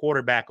they're a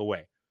quarterback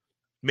away.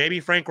 Maybe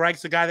Frank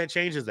Reich's the guy that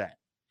changes that.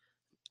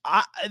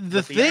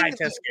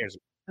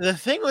 The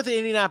thing with the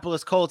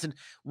Indianapolis Colts, and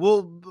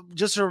we'll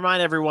just to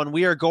remind everyone,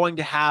 we are going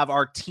to have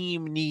our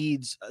team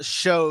needs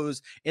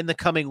shows in the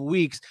coming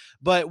weeks.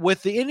 But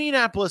with the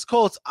Indianapolis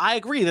Colts, I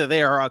agree that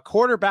they are a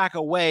quarterback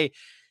away.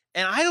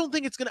 And I don't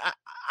think it's going to,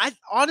 I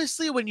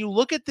honestly, when you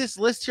look at this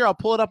list here, I'll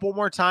pull it up one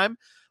more time.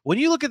 When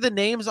you look at the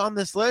names on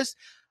this list,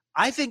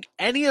 I think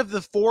any of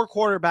the four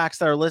quarterbacks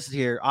that are listed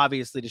here,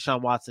 obviously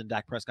Deshaun Watson,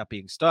 Dak Prescott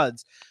being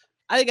studs,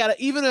 I think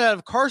even out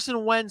of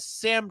Carson Wentz,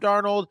 Sam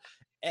Darnold,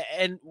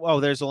 and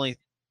there's only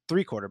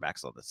three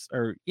quarterbacks on this.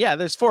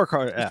 There's four.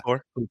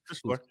 Four.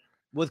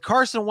 With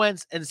Carson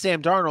Wentz and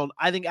Sam Darnold,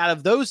 I think out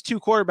of those two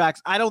quarterbacks,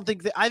 I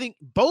think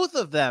both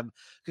of them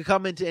could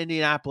come into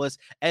Indianapolis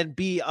and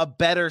be a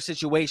better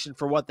situation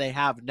for what they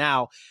have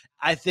now.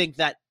 I think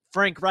that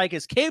Frank Reich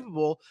is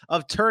capable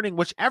of turning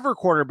whichever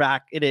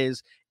quarterback it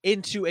is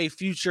into a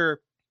future,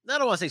 I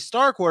don't want to say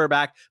star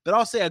quarterback, but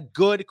I'll say a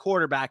good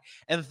quarterback.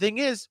 And the thing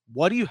is,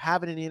 what do you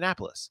have in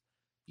Indianapolis?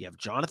 You have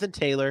Jonathan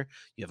Taylor.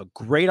 You have a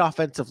great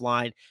offensive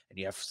line, and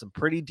you have some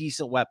pretty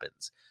decent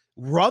weapons.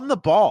 Run the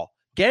ball.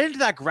 Get into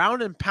that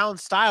ground and pound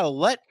style.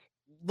 Let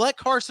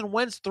Carson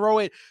Wentz throw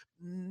it.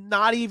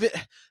 Not even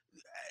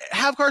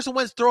have Carson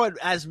Wentz throw it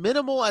as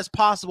minimal as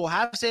possible.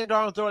 Have Sam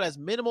Darnold throw it as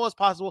minimal as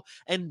possible,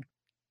 and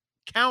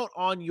count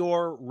on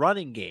your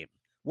running game.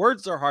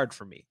 Words are hard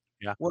for me.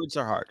 Yeah, words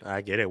are hard.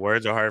 I get it.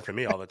 Words are hard for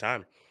me all the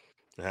time.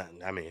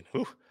 I mean,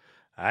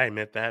 I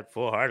admit that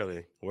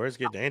full-heartedly. Words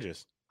get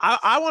dangerous.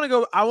 I want to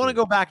go. I want to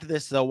go back to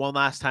this though one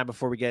last time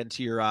before we get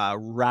into your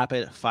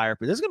rapid fire.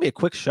 This is gonna be a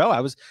quick show.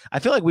 I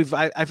feel like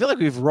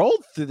we've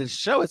rolled through this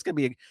show. It's gonna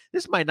be.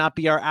 This might not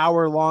be our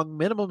hour-long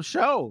minimum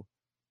show.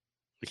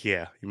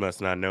 Yeah, you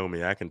must not know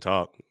me. I can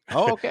talk.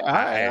 Oh, okay. All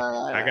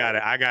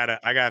right.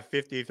 I got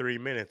 53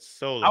 minutes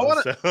solo. I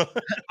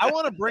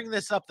want to bring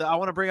this up though. I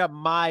want to bring up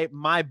my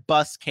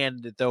bus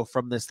candidate though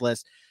from this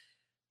list,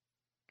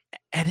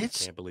 and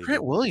it's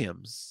Trent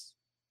Williams.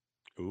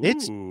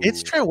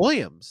 It's Trent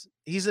Williams.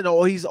 He's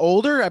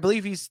older. I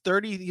believe he's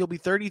 30. He'll be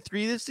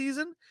 33 this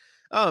season.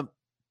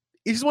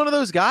 He's one of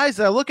those guys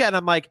that I look at and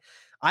I'm like,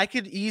 I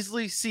could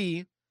easily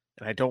see,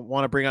 and I don't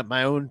want to bring up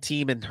my own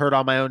team and hurt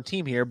on my own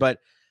team here, but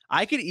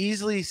I could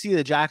easily see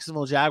the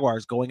Jacksonville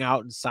Jaguars going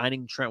out and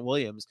signing Trent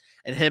Williams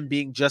and him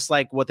being just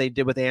like what they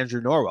did with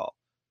Andrew Norwell.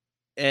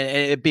 And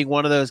it being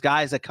one of those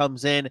guys that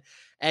comes in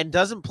and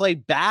doesn't play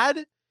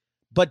bad,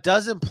 but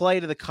doesn't play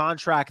to the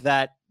contract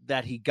that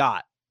he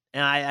got.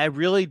 And I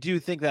really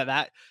do think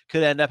that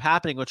could end up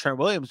happening with Trent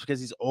Williams because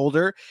he's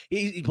older.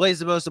 He plays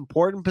the most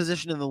important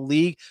position in the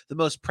league, the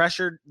most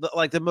pressured,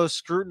 like the most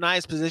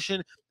scrutinized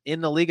position in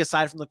the league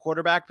aside from the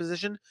quarterback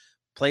position,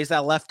 plays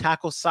that left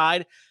tackle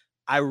side.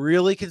 I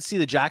really can see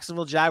the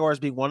Jacksonville Jaguars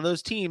being one of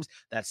those teams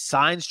that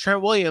signs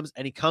Trent Williams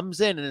and he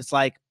comes in and it's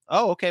like,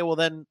 oh, okay, well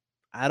then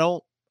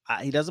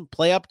he doesn't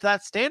play up to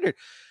that standard.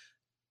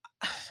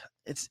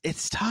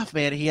 It's tough,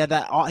 man. He had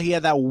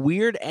that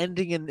weird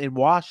ending in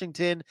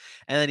Washington,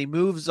 and then he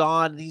moves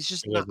on. And he's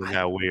just wasn't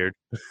that weird.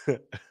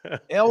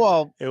 Yeah,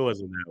 well, it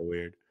wasn't that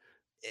weird.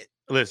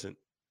 Listen.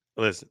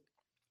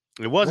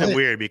 It wasn't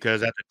weird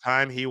because at the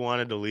time he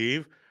wanted to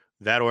leave,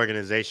 that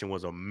organization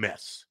was a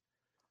mess.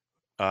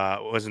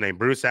 What was his name?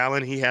 Bruce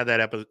Allen. He had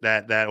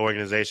that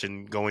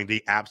organization going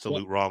the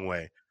absolute wrong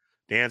way.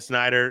 Dan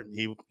Snyder,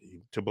 he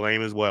to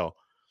blame as well.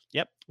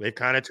 Yep. They've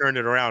kind of turned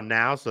it around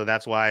now. So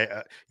that's why,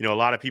 a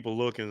lot of people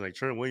look and like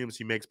Trent Williams,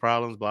 he makes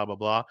problems, blah, blah,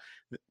 blah.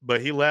 But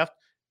he left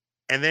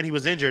and then he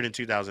was injured in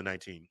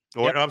 2019.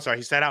 Or no, I'm sorry,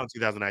 he sat out in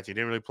 2019.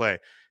 Didn't really play.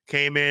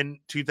 Came in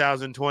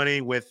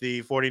 2020 with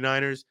the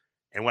 49ers.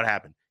 And what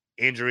happened?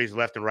 Injuries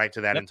left and right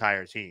to that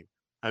entire team.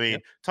 I mean,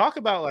 talk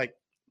about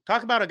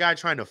a guy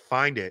trying to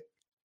find it.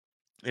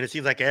 And it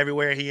seems like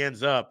everywhere he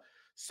ends up,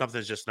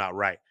 something's just not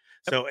right.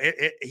 So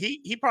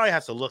he probably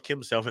has to look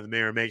himself in the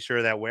mirror and make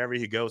sure that wherever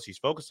he goes, he's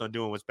focused on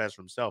doing what's best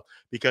for himself.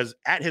 Because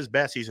at his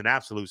best, he's an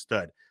absolute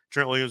stud.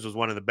 Trent Williams was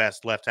one of the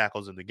best left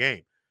tackles in the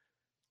game.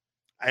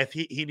 If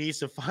he needs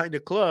to find a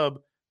club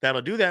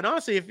that'll do that. And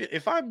honestly,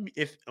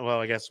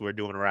 I guess we're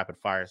doing a rapid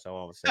fire, so I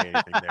won't say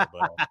anything there.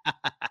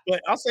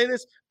 But I'll say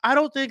this: I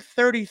don't think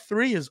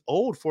 33 is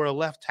old for a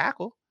left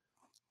tackle.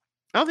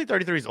 I don't think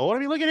 33 is old. I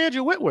mean, look at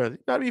Andrew Whitworth.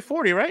 He's about to be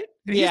 40, right?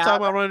 And he's talking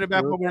about running it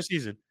back one more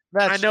season.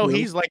 I know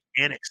he's like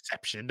an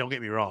exception. Don't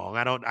get me wrong.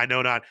 I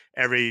know not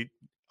every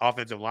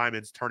offensive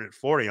lineman's turning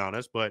 40 on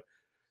us, but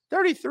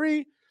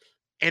 33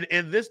 and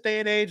in this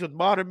day and age with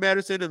modern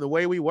medicine and the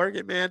way we work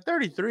it, man,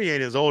 33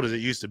 ain't as old as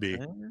it used to be.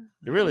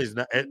 It really is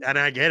not. And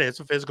I get it.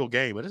 It's a physical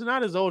game, but it's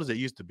not as old as it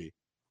used to be.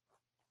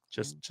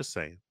 Just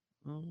saying.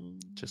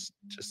 Just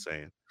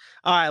saying.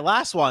 All right.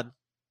 Last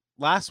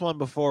one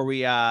before we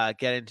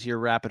get into your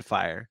rapid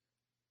fire.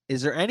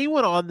 Is there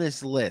anyone on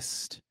this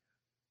list?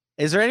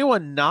 Is there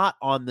anyone not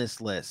on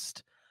this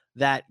list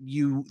that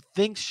you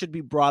think should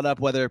be brought up,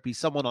 whether it be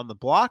someone on the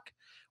block,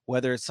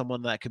 whether it's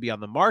someone that could be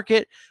on the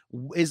market?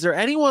 Is there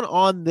anyone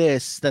on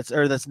this that's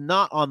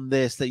not on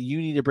this that you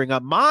need to bring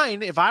up?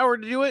 Mine, if I were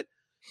to do it,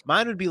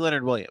 mine would be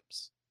Leonard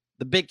Williams,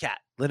 the big cat,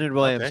 Leonard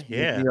Williams. Okay,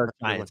 yeah. New York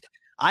Giants.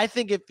 I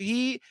think if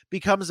he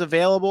becomes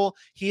available,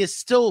 he is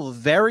still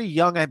very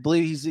young. I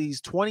believe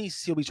he's 20.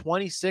 He'll be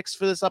 26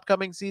 for this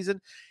upcoming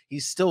season.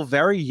 He's still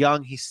very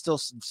young. He's still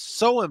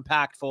so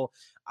impactful.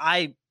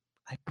 I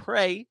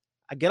pray,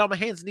 I get on my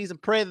hands and knees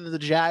and pray that the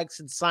Jags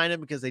can sign him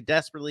because they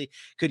desperately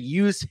could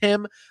use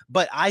him.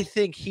 But I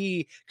think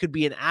he could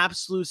be an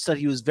absolute stud.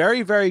 He was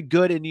very, very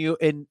good and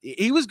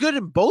he was good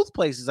in both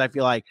places. I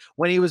feel like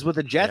when he was with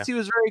the Jets, he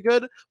was very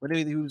good. When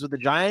he was with the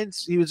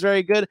Giants, he was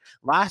very good.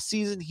 Last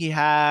season, he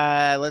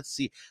had, let's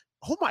see.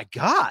 Oh my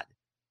God.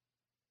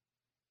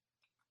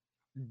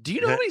 Do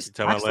you know what he's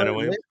talking about? Leonard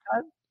Williams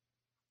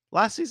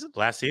last season?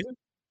 Last season?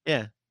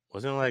 Yeah.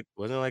 Wasn't it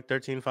like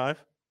 13-5?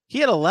 He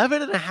had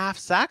 11 and a half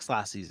sacks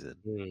last season.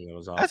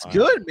 That's fine.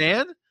 Good,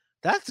 man.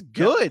 That's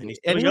good.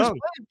 And he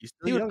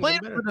was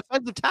playing for the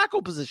defensive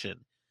tackle position.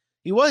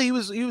 He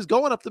was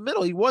going up the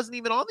middle. He wasn't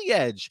even on the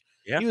edge.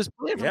 Yeah. He was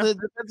playing from the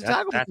defensive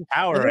tackle. That's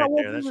power right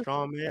there. That's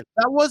strong, man.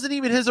 That wasn't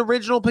even his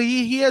original, but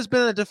he has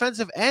been a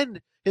defensive end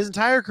his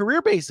entire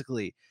career,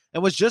 basically.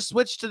 and was just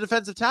switched to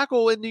defensive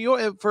tackle in New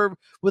York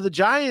with the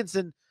Giants.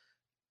 And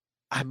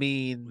I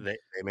mean, They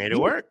made it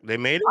work. They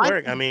made it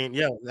work. I mean,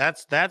 yeah,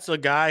 that's a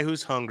guy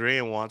who's hungry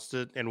and wants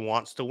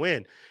to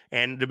win.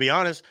 And to be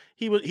honest,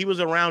 he was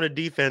around a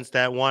defense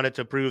that wanted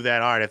to prove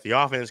that, all right, if the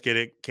offense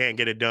can't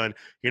get it done,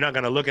 you're not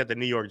going to look at the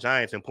New York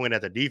Giants and point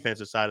at the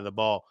defensive side of the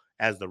ball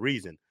as the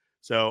reason.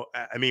 So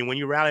I mean, when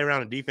you rally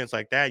around a defense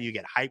like that, you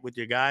get hyped with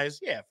your guys.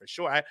 Yeah, for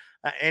sure.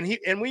 And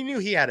we knew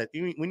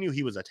we knew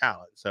he was a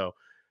talent. So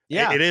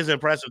yeah, it is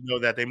impressive though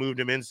that they moved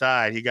him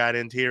inside. He got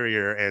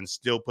interior and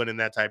still put in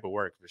that type of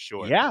work for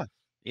sure. yeah.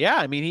 Yeah,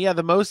 I mean, he had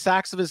the most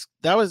sacks of his.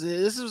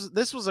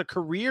 This was a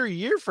career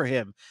year for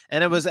him,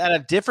 and it was at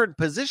a different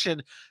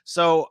position.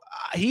 So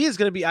he is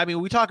going to be. I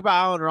mean, we talk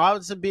about Allen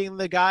Robinson being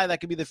the guy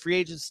that could be the free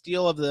agent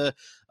steal of the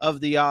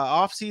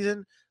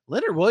offseason.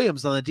 Leonard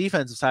Williams on the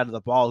defensive side of the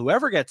ball.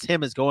 Whoever gets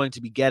him is going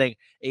to be getting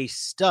a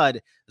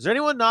stud. Is there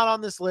anyone not on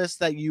this list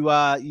that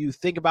you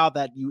think about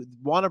that you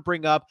want to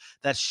bring up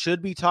that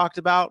should be talked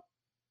about?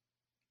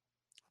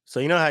 So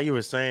you know how you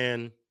were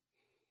saying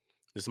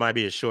this might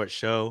be a short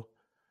show.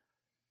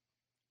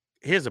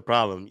 Here's the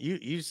problem.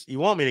 You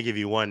want me to give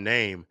you one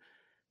name,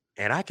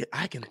 and I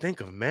can think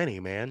of many,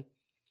 man.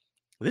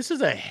 This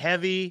is a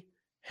heavy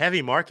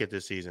market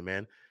this season,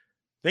 man.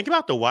 Think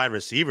about the wide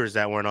receivers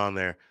that weren't on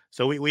there.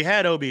 So we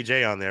had OBJ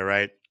on there,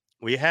 right?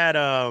 We had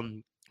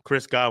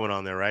Chris Godwin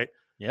on there, right?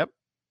 Yep.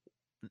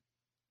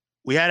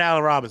 We had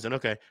Allen Robinson.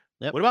 Okay.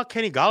 Yep. What about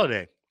Kenny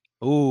Golladay?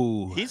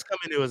 Ooh, He's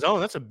coming to his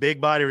own. That's a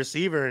big body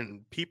receiver,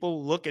 and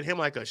people look at him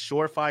like a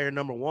surefire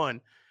number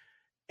one.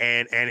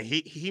 And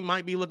he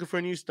might be looking for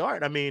a new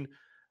start. I mean,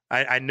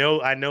 I know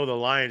the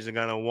Lions are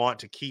gonna want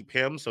to keep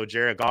him, so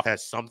Jared Goff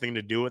has something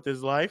to do with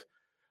his life.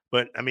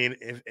 But I mean,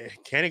 if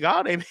Kenny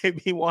Golladay may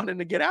be wanting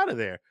to get out of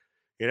there.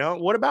 You know,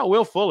 what about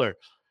Will Fuller?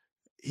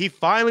 He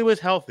finally was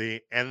healthy,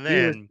 and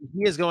then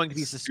he is going to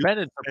be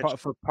suspended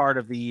for part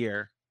of the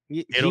year.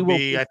 It'll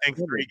be, I think,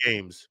 3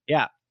 games.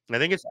 Yeah, I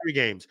think it's 3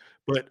 games.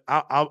 But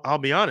I'll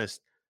be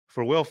honest.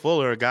 For Will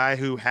Fuller, a guy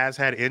who has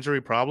had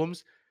injury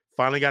problems,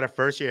 finally got a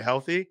first year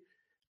healthy.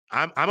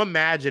 I'm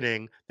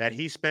imagining that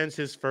he spends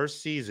his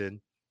first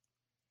season,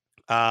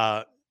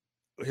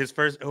 his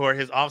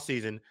off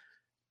season,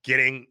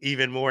 getting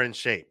even more in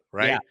shape,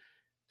 right? Yeah.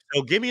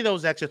 So give me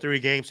those extra 3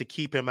 games to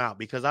keep him out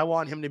because I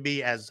want him to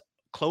be as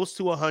close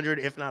to 100,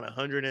 if not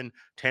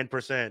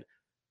 110%,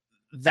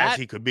 as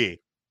he could be.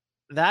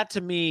 That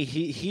to me,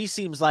 he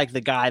seems like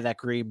the guy that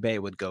Green Bay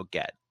would go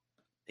get.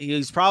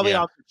 He's probably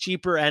on the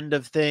cheaper end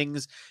of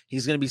things.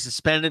 He's going to be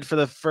suspended for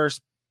the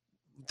first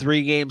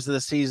 3 games of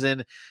the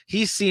season.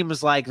 He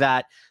seems like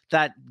that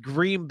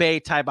Green Bay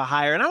type of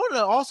hire. And I want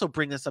to also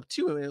bring this up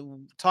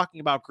too,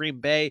 talking about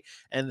Green Bay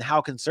and how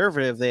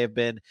conservative they have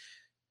been.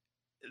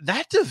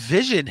 That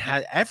division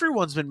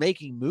everyone's been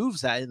making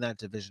moves in that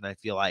division. I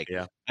feel like,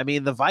 yeah. I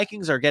mean, the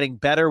Vikings are getting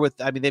better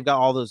they've got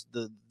all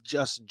the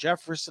Justin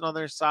Jefferson on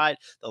their side.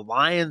 The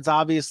Lions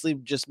obviously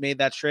just made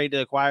that trade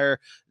to acquire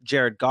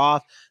Jared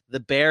Goff. The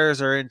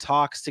Bears are in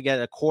talks to get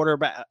a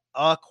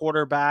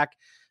quarterback.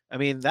 I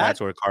mean,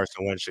 that's where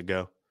Carson Wentz should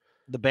go.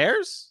 The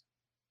Bears?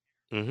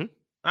 Mm-hmm.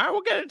 All right,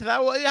 we'll get into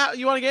that. Well, yeah,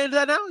 you want to get into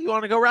that now? You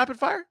want to go rapid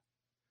fire?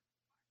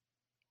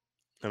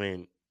 I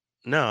mean,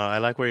 no, I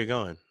like where you're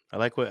going. I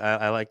like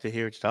I like to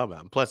hear what you're talking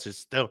about. Plus, it's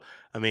still,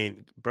 I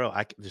mean, bro,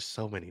 there's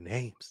so many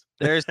names.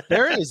 There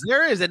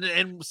is,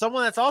 and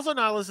someone that's also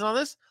not listening on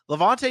this,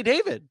 Levante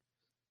David.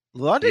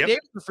 Levante David,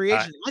 the free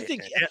agent. I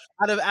think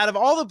out of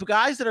all the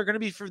guys that are going to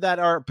be that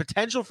are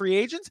potential free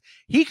agents,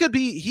 he could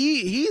be.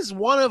 He's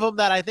one of them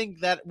that I think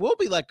that will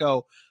be let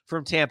go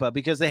from Tampa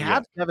because they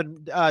have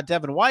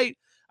Devin White.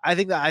 I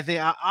think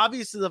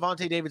obviously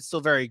Levante David's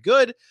still very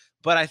good,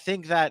 but I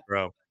think that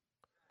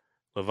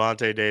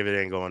Levante David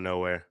ain't going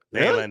nowhere.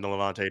 They ain't letting the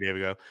Levante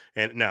David go.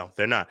 And no,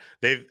 they're not.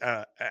 They've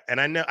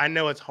and I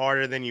know it's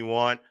harder than you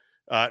want.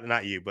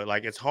 Not you, but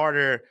like it's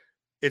harder.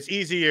 It's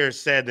easier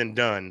said than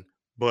done.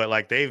 But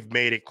like they've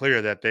made it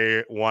clear that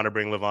they want to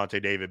bring Levante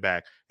David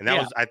back. And that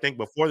was, I think,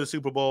 before the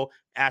Super Bowl,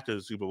 after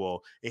the Super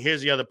Bowl. And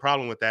here's the other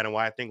problem with that and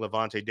why I think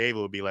Levante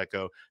David would be let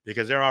go,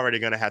 because they're already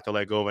going to have to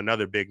let go of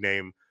another big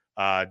name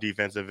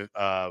defensive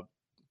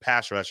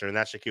pass rusher, and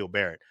that's Shaquille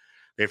Barrett.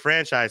 They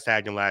franchise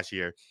tagged him last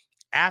year.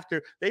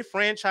 After they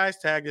franchise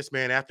tagged this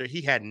man after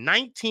he had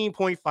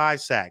 19.5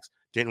 sacks,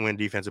 didn't win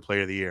Defensive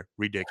Player of the Year.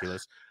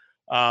 Ridiculous.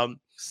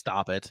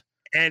 Stop it.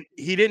 And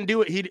he didn't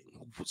do it.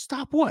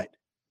 Stop what?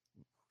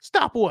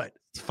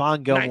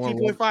 Stephon Gilmore.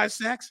 19.5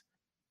 sacks?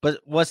 But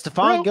what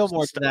Stephon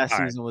Gilmore to that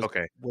season was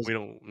okay. We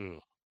don't.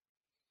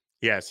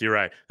 Yes, you're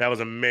right. That was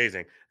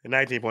amazing. The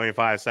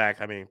 19.5 sacks.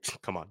 I mean,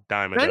 come on,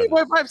 diamond.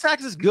 19.5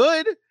 sacks is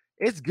good.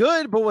 It's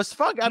good, but what's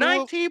fuck?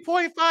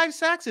 19.5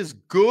 sacks is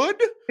good.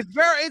 It's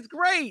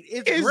great.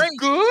 It's great.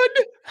 Good.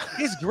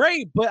 It's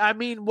great, but I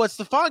mean, what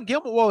Stephon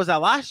Gilmore? What was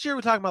that last year?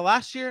 We're talking about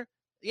last year.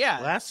 Yeah,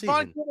 last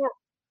season.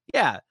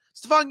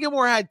 Stephon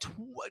Gilmore had,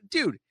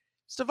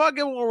 Stephon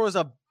Gilmore was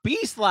a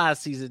beast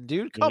last season,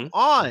 dude. Come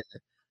on,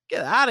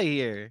 get out of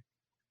here.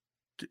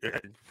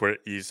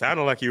 You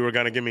sounded like you were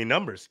gonna give me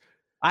numbers.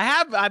 I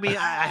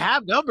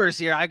have numbers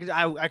here. I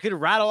could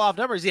rattle off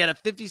numbers. He had a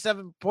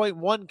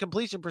 57.1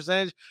 completion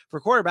percentage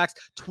for quarterbacks,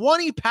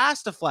 20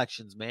 pass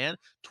deflections, man.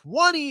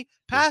 20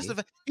 pass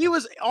He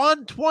was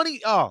on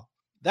 20. Oh,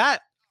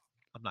 that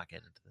I'm not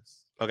getting into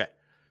this. Okay.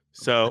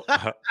 So,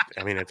 I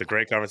mean, it's a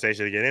great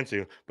conversation to get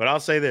into, but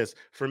I'll say this.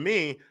 For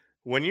me,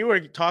 when you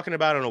were talking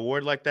about an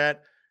award like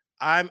that,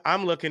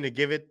 I'm looking to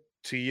give it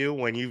to you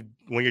when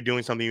you're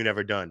doing something you've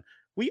never done.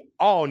 We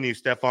all knew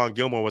Stephon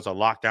Gilmore was a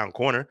lockdown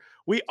corner.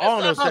 We all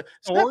know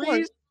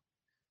stories.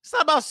 It's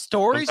not about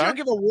stories. You don't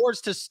give awards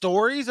to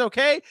stories,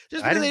 okay?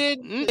 Just because they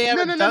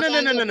haven't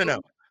done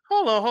No.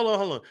 Hold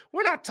on.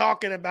 We're not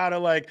talking about it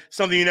like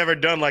something you never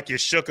done, like you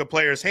shook a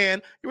player's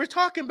hand. You were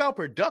talking about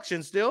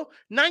production still.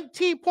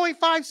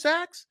 19.5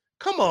 sacks.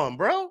 Come on,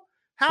 bro.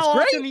 How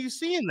often are you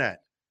seeing that?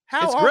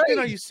 How often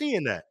are you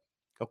seeing that?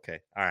 Okay.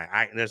 All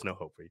right. There's no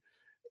hope for you.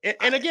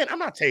 And again, I'm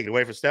not taking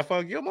away from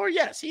Stephon Gilmore.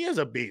 Yes, he is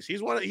a beast. He's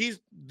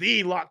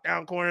the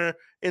lockdown corner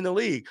in the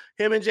league.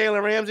 Him and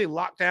Jalen Ramsey,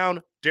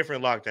 lockdown,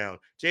 different lockdown.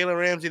 Jalen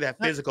Ramsey, that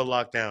physical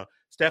lockdown.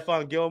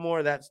 Stephon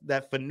Gilmore,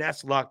 that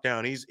finesse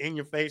lockdown. He's in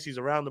your face. He's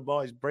around the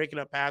ball. He's breaking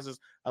up passes.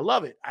 I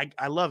love it.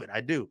 I love it.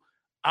 I do.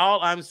 All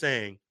I'm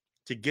saying,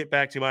 to get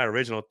back to my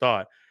original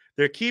thought,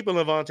 they're keeping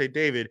Levante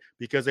David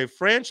because they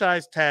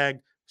franchise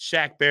tagged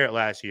Shaq Barrett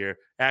last year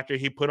after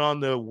he put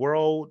on the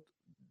world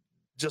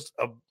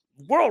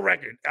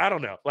record. I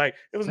don't know. Like,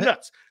 it was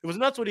nuts. It was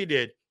nuts what he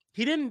did.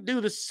 He didn't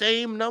do the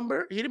same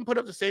number. He didn't put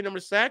up the same number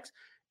of sacks,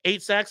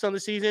 8 sacks on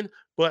the season,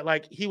 but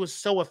like, he was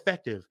so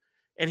effective.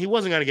 And he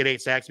wasn't going to get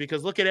 8 sacks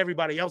because look at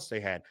everybody else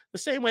they had. The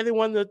same way they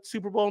won the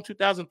Super Bowl in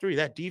 2003.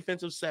 That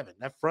defensive 7,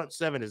 that front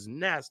 7 is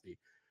nasty.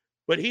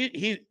 But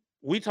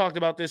we talked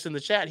about this in the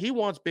chat. He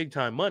wants big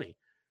time money.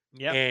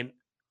 Yeah. And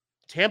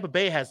Tampa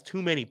Bay has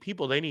too many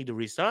people they need to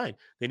re-sign.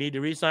 They need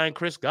to re-sign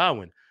Chris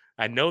Godwin.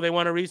 I know they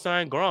want to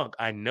re-sign Gronk.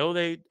 I know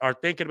they are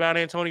thinking about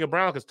Antonio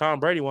Brown because Tom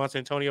Brady wants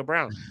Antonio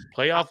Brown.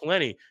 Playoff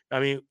Lenny. I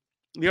mean,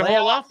 your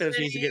whole offense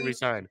needs to get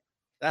re-signed.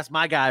 That's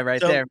my guy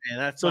right there, man.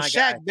 That's my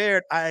Shaq guy.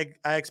 Barrett, I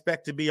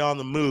expect to be on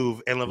the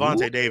move, and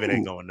Levante David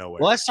ain't going nowhere.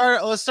 Well, let's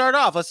start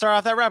off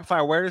that rapid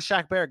fire. Where does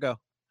Shaq Barrett go?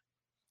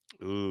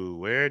 Ooh,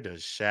 where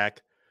does Shaq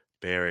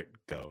Barrett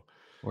go?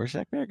 Where's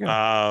Shaq Barrett go?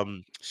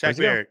 Shaq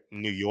Barrett,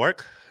 New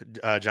York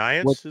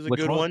Giants is a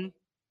good one.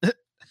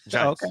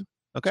 Giants.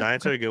 Okay.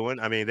 Giants are a good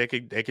one. I mean, they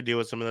could deal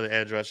with some of the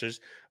edge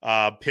rushers.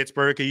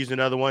 Pittsburgh could use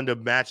another one to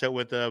match up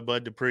with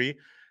Bud Dupree.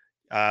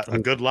 A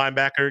good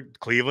linebacker.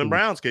 Cleveland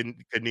Browns could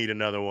need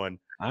another one.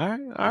 All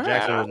right.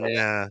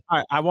 Jacksonville, All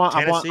right.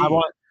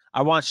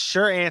 I want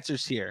sure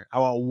answers here. I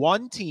want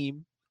one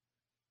team.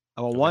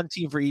 I want one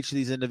team for each of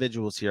these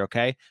individuals here.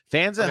 Okay,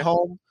 fans at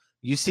home,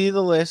 you see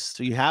the list.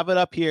 You have it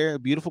up here. A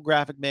beautiful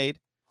graphic made.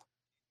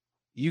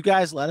 You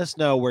guys let us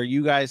know where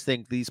you guys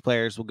think these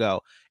players will go.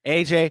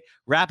 AJ,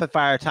 rapid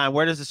fire time.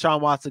 Where does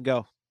Deshaun Watson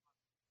go?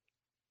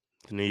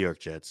 The New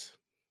York Jets.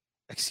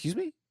 Excuse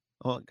me?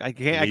 Oh, I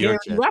can't even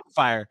do rapid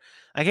fire.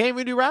 I can't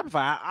even do rapid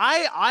fire.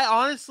 I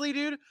honestly,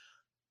 dude,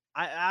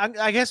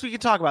 I guess we can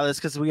talk about this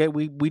because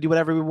we do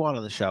whatever we want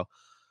on the show.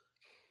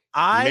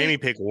 You made me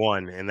pick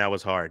one, and that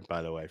was hard,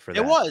 by the way. For that,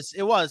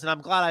 it was, and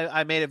I'm glad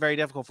I made it very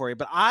difficult for you.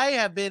 But I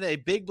have been a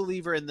big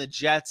believer in the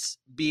Jets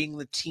being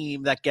the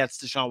team that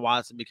gets Deshaun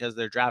Watson because of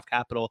their draft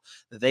capital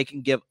that they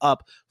can give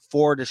up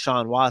for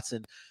Deshaun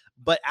Watson.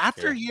 But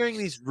after hearing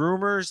these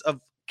rumors of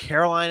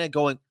Carolina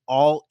going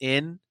all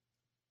in,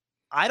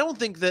 I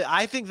think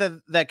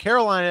that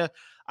Carolina,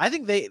 I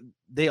think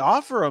they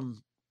offer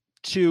him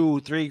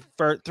 3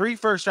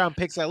 first round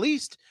picks at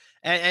least,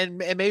 and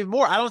maybe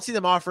more. I don't see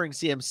them offering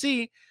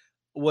CMC,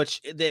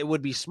 which they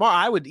would be smart.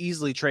 I would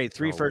easily trade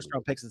 3 first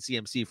round picks in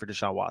CMC for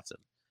Deshaun Watson.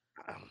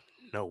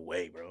 No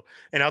way, bro.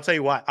 And I'll tell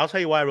you why.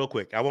 Real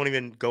quick. I won't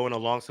even go in a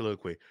long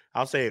soliloquy.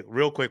 I'll say it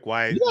real quick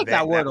why you like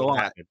that word a lot.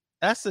 Happen.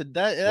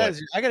 That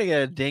is. I gotta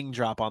get a ding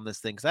drop on this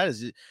thing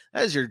because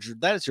that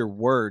is your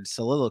word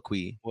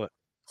soliloquy. What?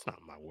 It's not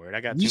my word.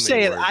 I got you too say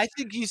many it. words. I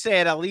think you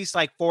say it at least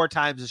like 4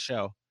 times a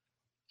show.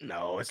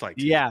 No, it's like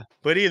 2. Yeah.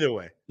 But either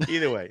way.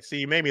 See,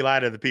 you made me lie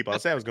to the people. I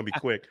said it was gonna be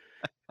quick.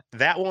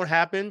 That won't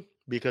happen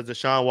because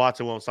Deshaun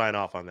Watson won't sign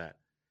off on that.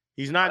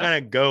 He's not gonna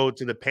go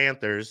to the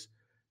Panthers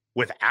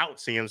without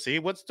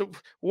CMC.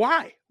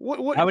 Why?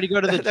 Why would he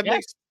go to the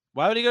Jets?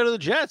 Why would he go to the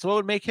Jets? What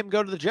would make him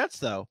go to the Jets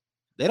though?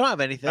 They don't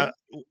have anything.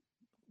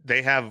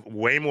 They have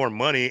way more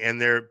money and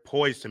they're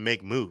poised to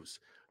make moves.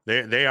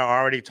 They are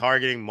already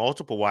targeting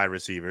multiple wide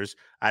receivers.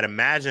 I'd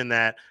imagine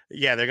that,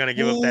 they're going to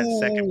give up that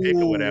second pick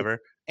or whatever.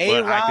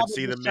 But I could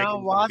see them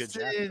making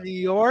Watson in New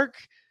York.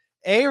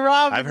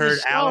 I've heard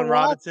Allen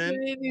Robinson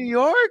in New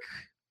York.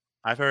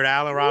 I've heard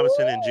Allen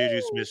Robinson and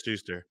Juju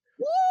Smith-Schuster.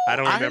 I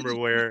don't remember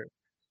where.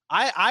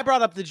 I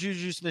brought up the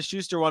Juju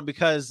Smith-Schuster one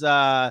because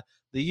the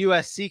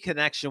USC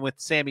connection with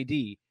Sammy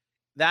D.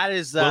 That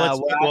is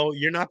well,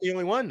 you're not the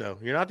only one though.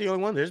 You're not the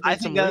only one. There's been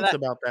some links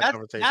about that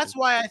conversation. That's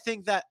why I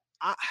think that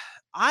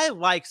I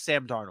like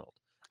Sam Darnold.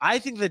 I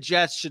think the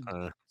Jets should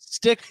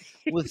stick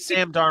with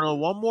Sam Darnold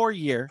one more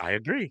year. I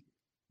agree.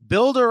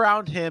 Build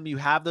around him. You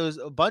have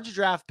a bunch of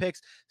draft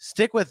picks.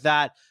 Stick with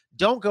that.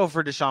 don't go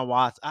for Deshaun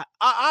Watson.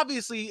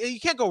 Obviously, you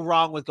can't go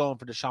wrong with going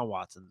for Deshaun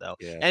Watson, though.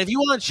 Yeah. And if you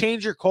want to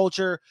change your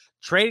culture,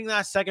 trading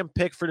that second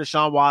pick for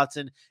Deshaun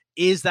Watson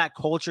is that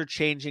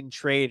culture-changing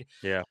trade.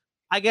 Yeah.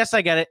 I guess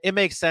I get it. It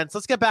makes sense.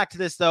 Let's get back to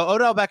this, though.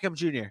 Odell Beckham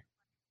Jr.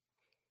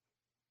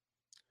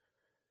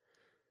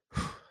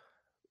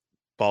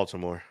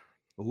 Baltimore.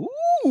 Ooh.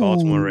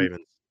 Baltimore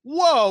Ravens.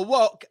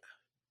 Whoa.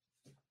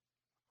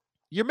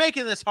 You're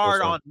making this hard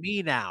What's on wrong?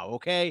 me now,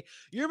 okay?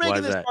 You're Why making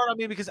is this that? hard on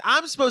me because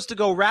I'm supposed to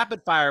go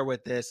rapid fire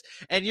with this,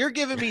 and you're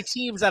giving me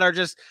teams that are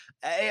just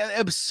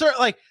absurd.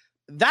 Like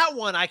that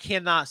one, I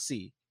cannot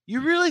see.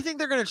 You really think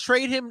they're going to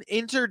trade him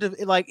in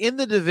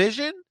the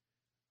division?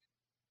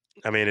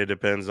 I mean, it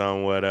depends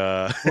on what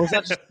Or was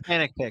that just a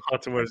panic pick?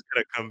 Baltimore's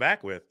going to come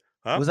back with.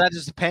 Huh? Was that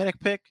just a panic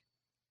pick?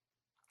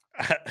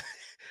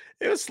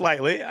 It was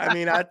slightly. I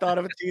mean, I thought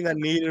of a team that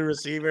needed a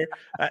receiver,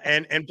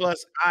 and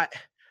plus,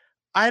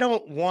 I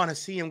don't want to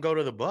see him go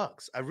to the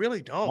Bucks. I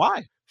really don't.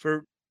 Why?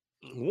 For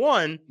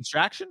one,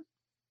 Distraction?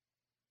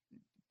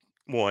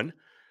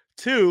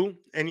 two,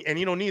 and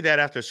you don't need that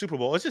after a Super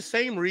Bowl. It's the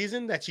same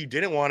reason that you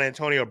didn't want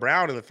Antonio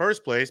Brown in the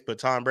first place, but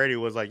Tom Brady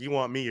was like, "You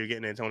want me? You're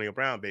getting Antonio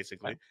Brown,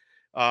 basically."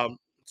 Right.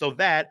 So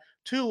that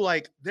two,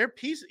 like their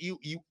piece,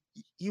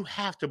 you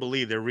have to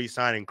believe they're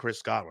re-signing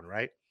Chris Godwin,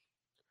 right?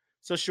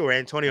 So sure,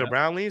 Antonio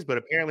Brown leaves, but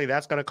apparently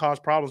that's going to cause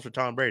problems for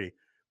Tom Brady.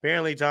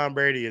 Apparently, Tom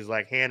Brady is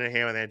like hand in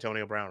hand with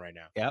Antonio Brown right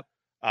now. Yep.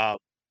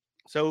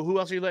 So who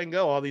else are you letting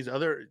go? All these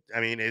other,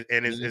 I mean, if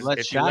you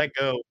let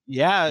go,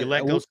 you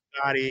let go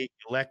Scotty,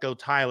 you let go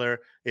Tyler.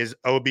 Is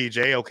OBJ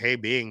okay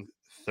being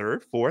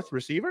third, fourth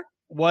receiver?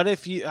 What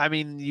if the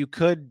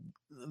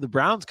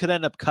Browns could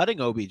end up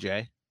cutting OBJ,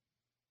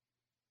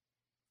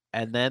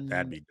 and then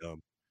that'd be dumb.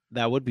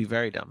 That would be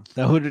very dumb.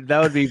 That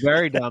would be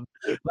very dumb.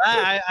 But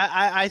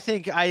I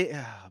think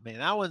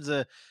that one's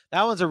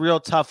a real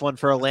tough one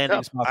for a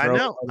landing spot. I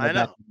know.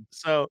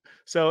 So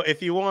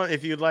if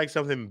you'd like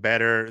something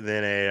better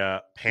than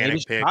a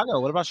panic pick, Chicago.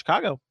 What about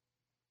Chicago?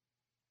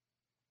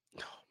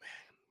 Oh man,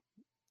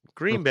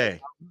 Green Bay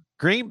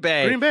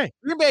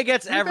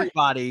gets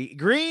everybody.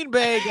 Green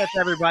Bay gets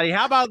everybody.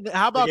 How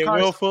about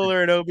Will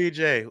Fuller and OBJ?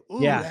 Ooh,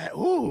 yeah.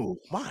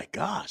 My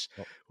gosh.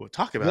 We'll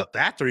talk about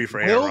that three for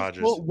Aaron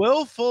Rodgers.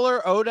 Will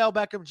Fuller, Odell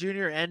Beckham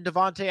Jr., and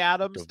Devontae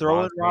Adams.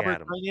 Throw in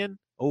Robert Tonyan.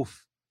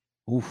 Oof.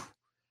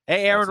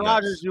 Hey, Aaron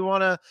Rodgers, we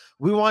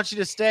want you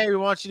to stay. We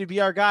want you to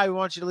be our guy. We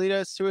want you to lead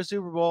us to a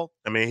Super Bowl.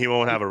 I mean, he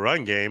won't have a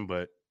run game,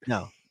 but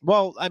no.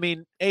 Well, I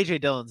mean,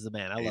 AJ Dillon's the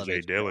man. I love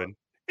AJ Dillon.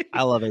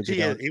 I love AJ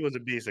Dillon. He was a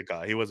beast of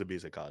college. He was a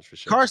beast of college for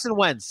sure. Carson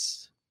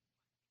Wentz.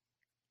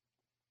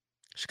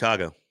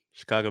 Chicago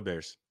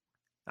Bears.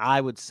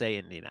 I would say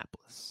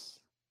Indianapolis.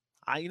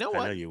 You know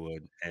what? I know you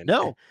would. And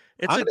no,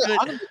 I'm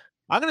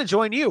going to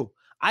join you.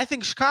 I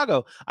think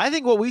Chicago. I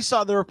think what we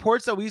saw, the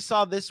reports that we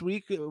saw this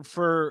week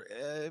for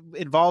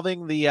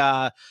involving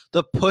the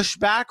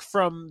pushback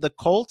from the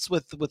Colts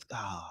with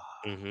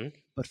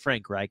but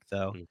Frank Reich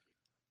though.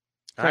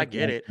 I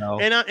get it,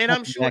 and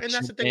I'm sure, and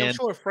that's the thing.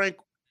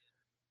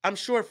 I'm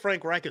sure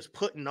Frank Reich is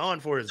putting on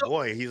for his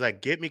boy. He's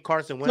like, "Get me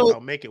Carson Wentz, I'll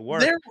make it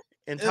work."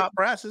 And top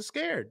brass is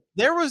scared.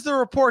 There was the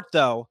report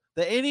though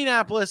that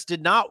Indianapolis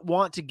did not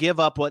want to give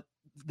up what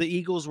the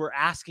Eagles were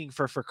asking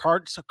for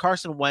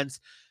Carson Wentz.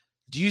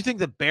 Do you think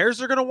the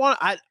Bears are going to want?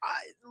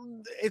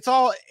 It's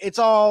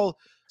all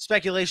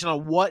speculation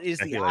on what is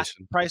the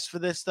asking price for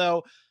this,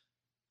 though.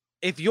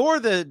 If you're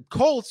the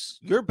Colts,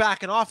 you're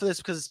backing off of this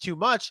because it's too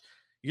much.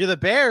 You're the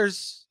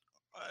Bears,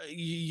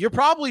 you're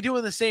probably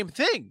doing the same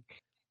thing.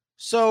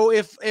 So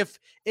if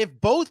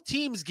both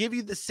teams give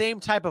you the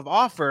same type of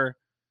offer,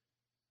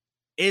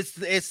 it's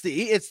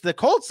the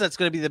Colts that's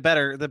going to be the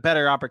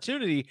better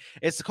opportunity.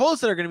 It's the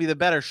Colts that are going to be the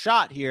better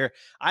shot here.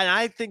 And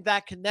I think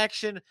that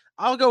connection,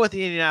 I'll go with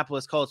the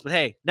Indianapolis Colts. But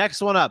hey,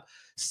 next one up,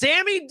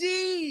 Sammy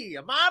D,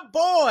 my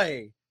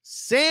boy,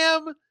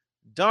 Sam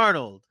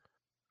Darnold.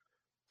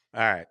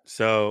 All right.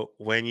 So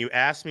when you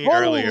asked me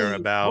earlier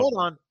about,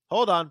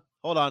 hold on.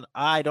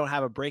 I don't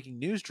have a breaking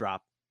news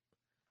drop.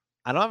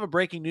 I don't have a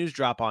breaking news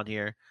drop on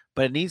here,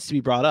 but it needs to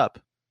be brought up.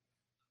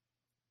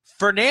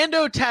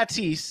 Fernando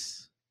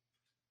Tatis.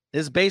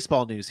 This is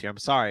baseball news here. I'm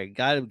sorry.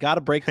 Got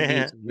to break the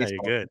news. No, you're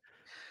good.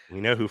 We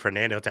know who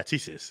Fernando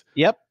Tatis is.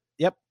 Yep.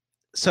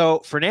 So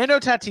Fernando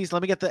Tatis,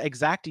 let me get the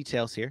exact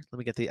details here. Let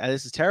me get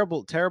this is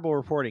terrible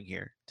reporting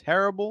here.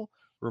 Terrible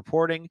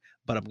reporting,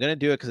 but I'm going to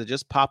do it because it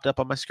just popped up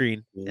on my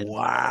screen.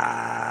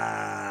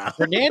 Wow.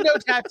 Fernando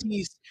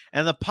Tatis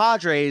and the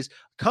Padres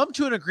come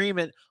to an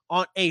agreement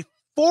on a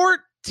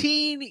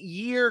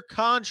 14-year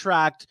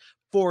contract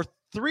for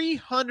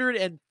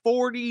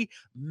 $340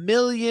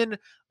 million.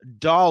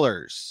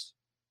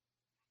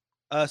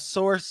 A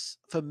source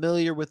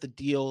familiar with the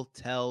deal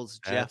tells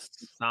Jeff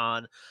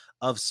Passan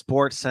of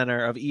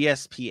SportsCenter of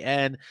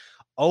ESPN.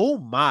 Oh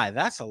my,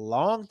 that's a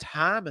long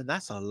time and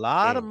that's a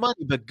lot of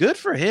money, but good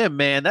for him,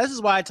 man. This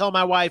is why I tell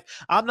my wife,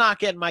 I'm not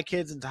getting my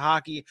kids into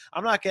hockey.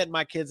 I'm not getting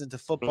my kids into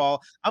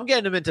football. I'm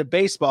getting them into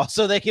baseball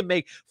so they can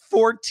make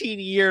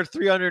 14-year,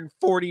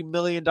 $340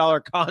 million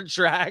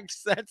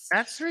contracts.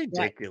 That's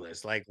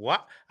ridiculous. Like,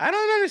 what? I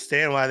don't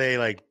understand why they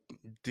like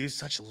do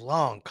such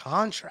long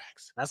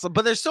contracts.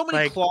 But there's so many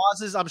Like,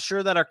 clauses I'm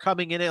sure that are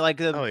coming in it.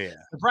 Like oh yeah,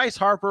 the Bryce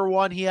Harper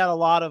one, he had a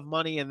lot of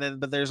money,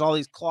 but there's all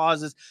these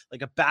clauses,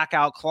 like a back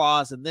out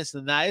clause and this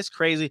and that. It's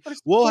crazy. but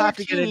it's We'll have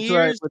to get 14 into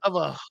it. years of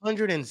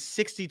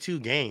 162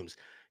 games.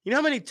 You know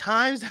how many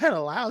times that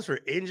allows for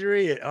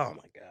injury? Oh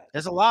my god.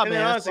 It's a lot, And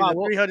then man. honestly, the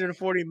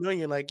 340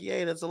 million, like,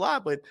 yay, that's a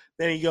lot. But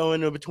then you go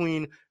into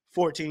between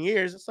 14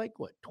 years, it's like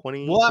what,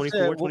 20, We'll have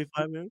 24, to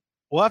 25 million?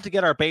 we'll have to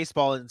get our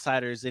baseball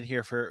insiders in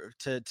here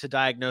to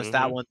diagnose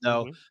that one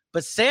though. Mm-hmm.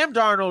 But Sam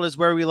Darnold is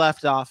where we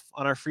left off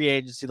on our free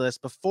agency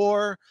list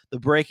before the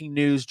breaking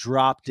news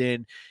dropped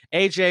in.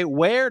 AJ,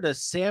 where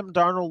does Sam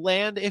Darnold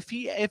land if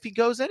he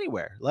goes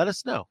anywhere? Let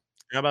us know.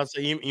 How about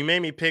so you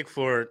made me pick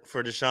for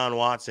Deshaun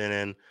Watson,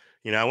 and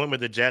I went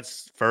with the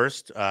Jets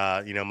first.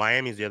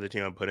 Miami's the other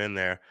team I put in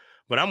there,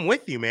 but I'm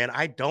with you, man.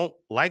 I don't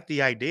like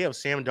the idea of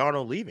Sam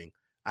Darnold leaving.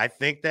 I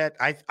think that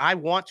I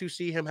want to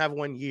see him have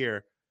 1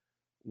 year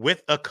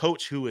with a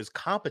coach who is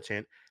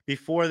competent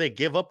before they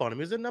give up on him.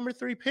 He was a number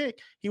 3 pick.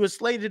 He was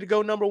slated to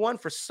go number 1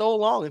 for so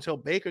long until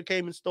Baker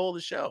came and stole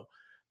the show.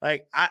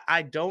 Like,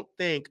 I don't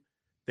think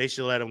they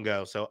should let him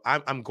go. So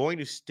I'm going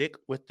to stick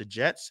with the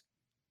Jets.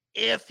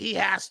 If he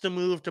has to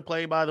move to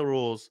play by the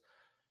rules,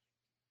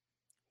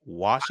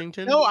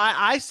 Washington. No,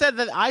 I said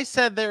that. I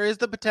said there is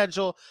the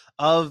potential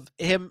of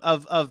him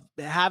of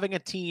having a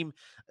team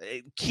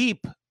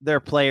keep their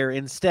player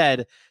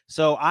instead.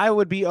 So I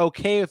would be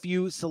okay if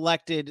you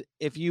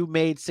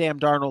made Sam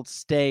Darnold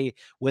stay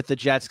with the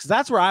Jets, because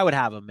that's where I would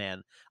have him,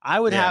 man. I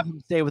would have him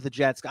stay with the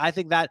Jets. I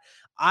think that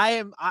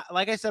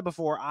like I said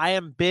before, I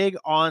am big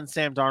on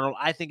Sam Darnold.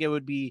 I think it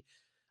would be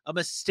a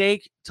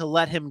mistake to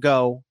let him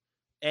go.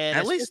 And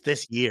At least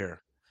this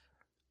year.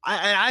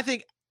 I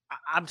think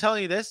I'm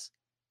telling you this.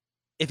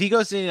 If he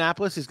goes to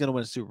Indianapolis, he's going to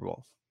win a Super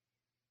Bowl.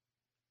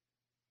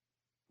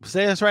 I'll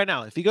say this right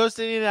now. If he goes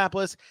to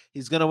Indianapolis,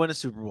 he's going to win a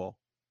Super Bowl.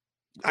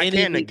 I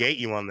can't negate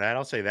you on that.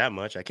 I'll say that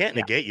much. I can't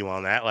negate you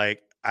on that.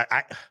 Like,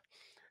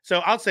 so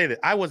I'll say that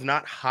I was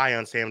not high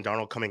on Sam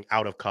Darnold coming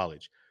out of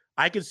college.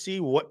 I could see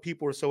what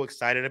people were so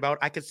excited about.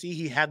 I could see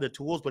he had the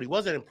tools, but he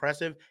wasn't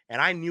impressive,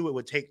 and I knew it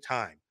would take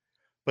time.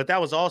 But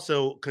that was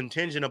also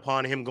contingent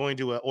upon him going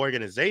to an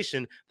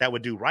organization that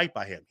would do right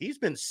by him. He's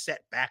been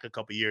set back a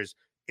couple years,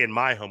 in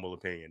my humble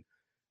opinion.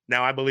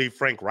 Now, I believe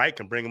Frank Reich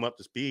can bring him up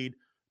to speed,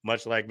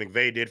 much like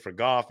McVay did for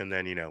Goff. And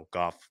then,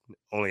 Goff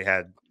only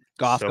had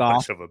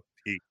much of a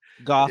peak.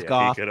 Goff. He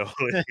could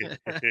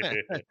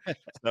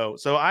only.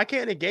 so I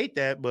can't negate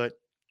that, but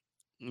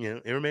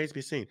it remains to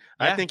be seen.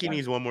 I think he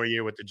needs 1 more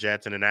year with the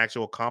Jets and an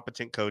actual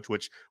competent coach,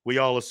 which we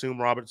all assume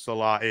Robert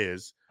Saleh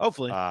is.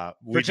 Hopefully, at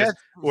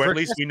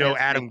least we know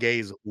Adam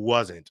Gase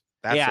wasn't.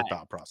 That's the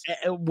thought process.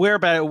 We're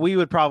better. We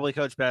would probably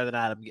coach better than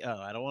Adam.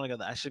 Oh, I don't want to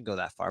go. I shouldn't go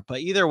that far.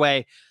 But either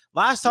way,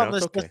 last on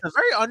this list, a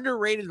very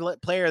underrated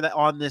player that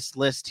on this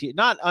list here,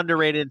 not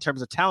underrated in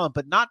terms of talent,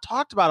 but not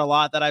talked about a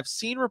lot. That I've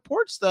seen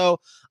reports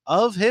though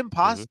of him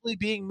possibly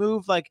being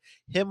moved, like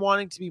him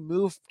wanting to be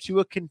moved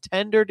to a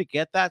contender to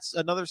get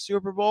another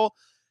Super Bowl.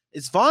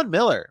 Is Von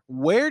Miller.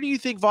 Where do you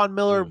think Von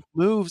Miller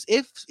moves,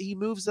 if he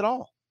moves at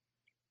all?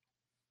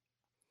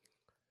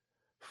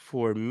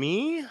 For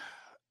me,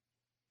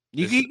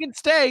 he can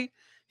stay.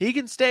 He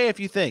can stay if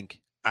you think.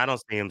 I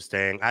don't see him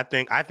staying. I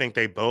think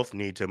they both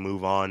need to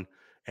move on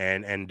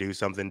and do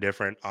something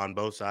different on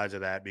both sides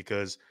of that,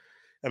 because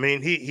I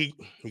mean, he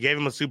gave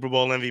him a Super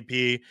Bowl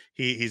MVP.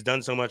 He's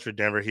done so much for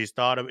Denver. He's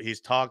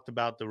talked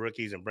about the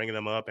rookies and bringing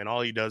them up, and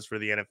all he does for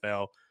the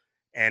NFL.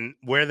 And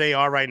where they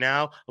are right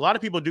now, a lot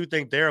of people do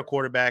think they're a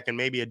quarterback and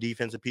maybe a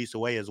defensive piece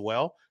away as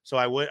well. So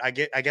I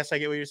guess I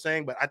get what you're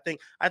saying, but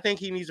I think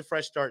he needs a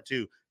fresh start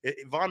too.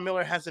 Von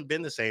Miller hasn't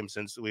been the same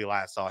since we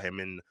last saw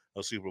him in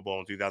a Super Bowl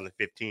in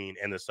 2015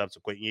 and the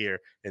subsequent year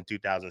in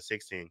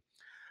 2016.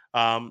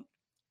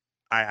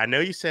 I know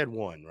you said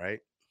one, right?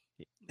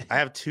 I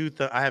have two.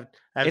 I have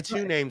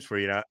two names for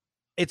you now.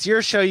 It's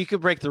your show. You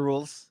can break the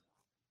rules.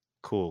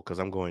 Cool, because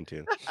I'm going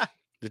to.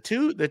 The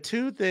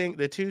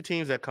two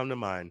teams that come to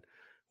mind.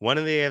 One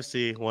in the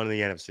AFC, one in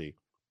the NFC.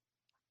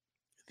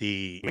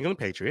 The New England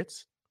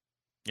Patriots.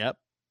 Yep.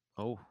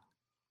 Oh.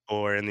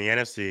 Or in the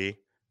NFC,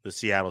 the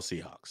Seattle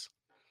Seahawks.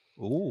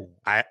 Ooh.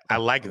 I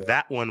like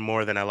that one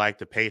more than I like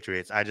the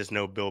Patriots. I just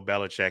know Bill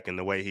Belichick and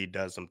the way he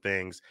does some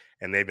things,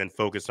 and they've been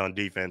focused on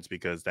defense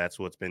because that's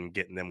what's been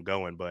getting them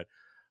going. But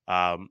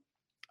I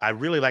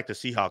really like the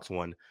Seahawks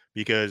one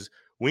because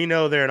we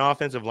know they're an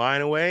offensive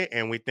line away,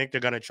 and we think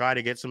they're going to try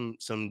to get some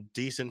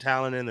decent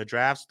talent in the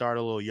draft, start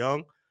a little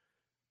young.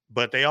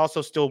 But they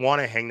also still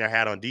want to hang their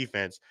hat on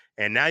defense.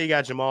 And now you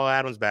got Jamal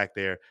Adams back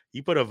there.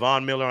 You put a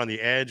Von Miller on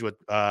the edge with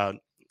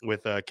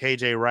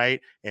KJ Wright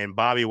and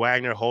Bobby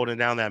Wagner holding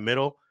down that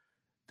middle.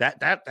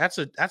 That's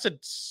a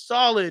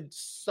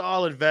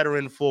solid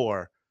veteran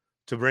 4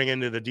 to bring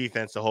into the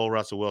defense to hold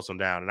Russell Wilson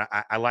down. And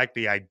I like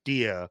the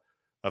idea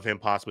of him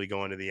possibly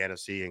going to the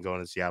NFC and going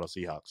to the Seattle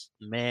Seahawks.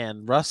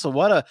 Man, Russell,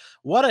 what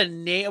a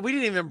name. We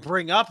didn't even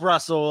bring up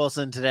Russell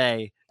Wilson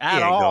today He at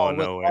ain't all going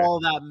with nowhere. all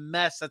that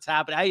mess that's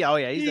happening. Oh,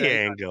 yeah, He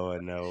ain't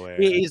going nowhere.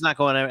 He's not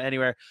going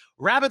anywhere.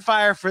 Rapid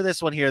fire for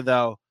this one here,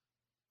 though.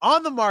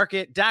 On the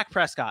market, Dak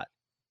Prescott.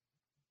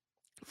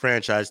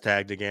 Franchise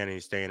tagged again, and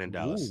he's staying in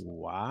Dallas. Ooh,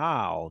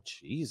 wow,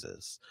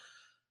 Jesus.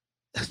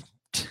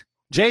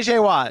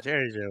 JJ Watt.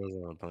 Jerry Jones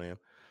on playing.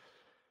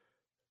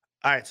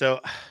 All right,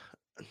 so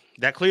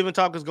that Cleveland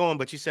talk is going,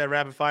 but you said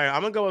rapid fire.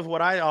 I'm gonna go with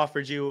what I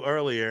offered you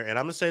earlier, and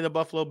I'm gonna say the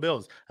Buffalo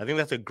Bills. I think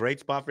that's a great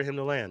spot for him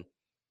to land.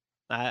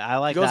 I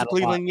like he goes that to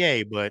Cleveland,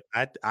 yay, but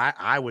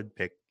I would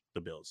pick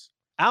the Bills.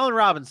 Allen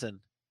Robinson.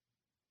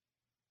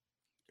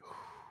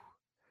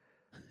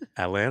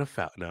 Atlanta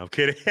Falcons. No, I'm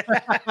kidding.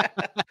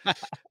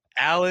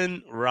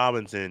 Allen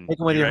Robinson. Take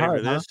him with you your ready heart,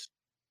 for this?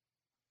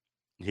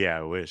 Yeah,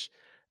 I wish.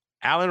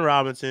 Allen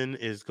Robinson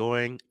is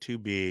going to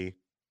be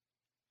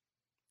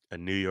a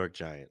New York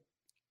Giant.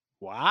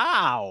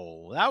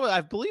 Wow.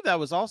 I believe that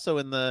was also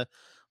in the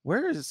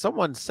where is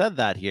someone said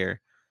that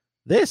here.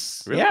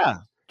 This, really? Yeah.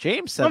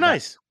 James said that.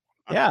 Nice.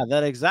 Yeah,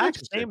 that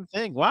exact same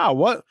thing. Wow.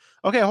 What?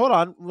 Okay, hold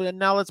on.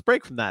 Now let's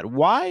break from that.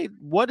 Why?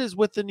 What is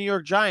with the New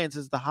York Giants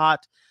is the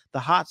hot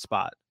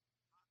spot?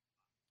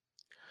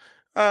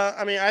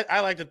 I mean, I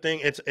like to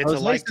think it's a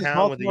light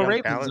town with a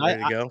young talent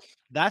ready to go.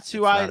 That's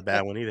who it's not a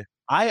bad one either.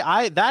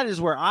 I that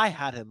is where I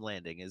had him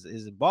landing is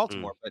in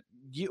Baltimore. But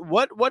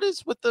what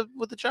is with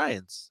the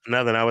Giants?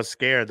 Nothing. I was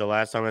scared the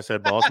last time I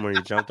said Baltimore.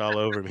 You jumped all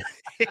over me.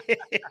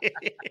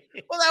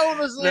 Well, that one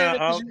was landed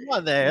because you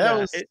won there. That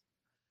was.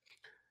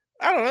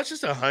 I don't know. It's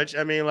just a hunch.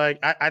 I mean, like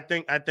I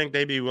think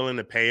they'd be willing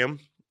to pay him,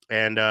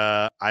 and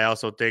I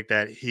also think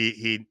that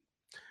he.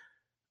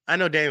 I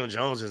know Daniel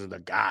Jones isn't the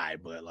guy,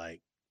 but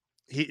like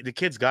the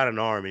kid's got an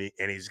arm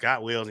and he's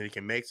got wheels and he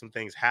can make some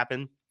things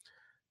happen.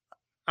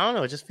 I don't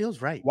know. It just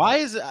feels right. Why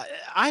is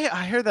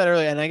I heard that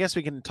earlier, and I guess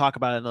we can talk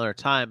about it another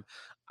time.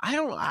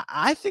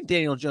 I think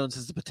Daniel Jones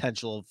has the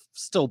potential of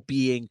still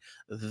being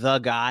the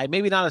guy.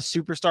 Maybe not a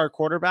superstar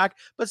quarterback,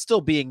 but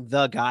still being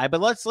the guy. But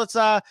let's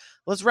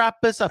wrap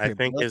this up. I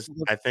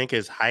think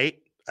his height,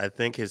 I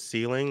think his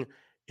ceiling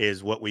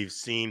is what we've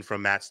seen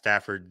from Matt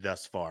Stafford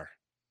thus far.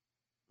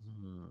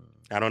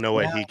 I don't know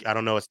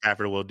what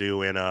Stafford will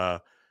do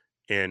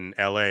in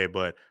LA,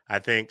 but I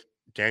think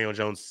Daniel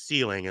Jones'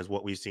 ceiling is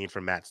what we've seen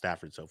from Matt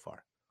Stafford so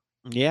far.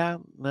 Yeah,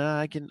 no,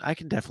 I can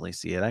definitely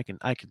see it.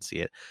 I can see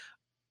it.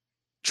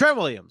 Trent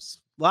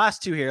Williams,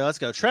 last two here. Let's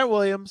go. Trent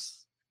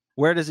Williams.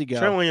 Where does he go?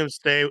 Trent Williams,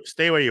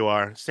 stay where you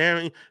are.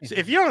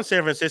 If you're on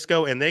San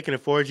Francisco and they can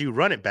afford you,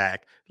 run it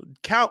back.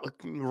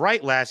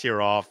 Write last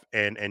year off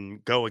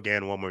and go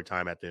again one more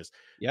time at this.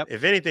 Yep.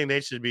 If anything,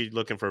 they should be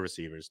looking for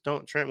receivers.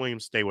 Trent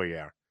Williams, stay where you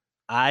are.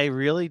 I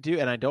really do,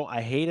 and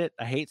I hate it.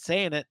 I hate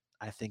saying it.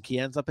 I think he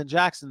ends up in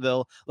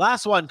Jacksonville.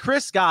 Last one,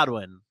 Chris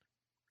Godwin.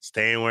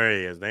 Staying where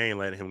he is. They ain't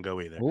letting him go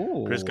either.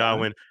 Ooh, Chris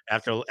Godwin,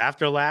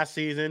 after last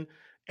season,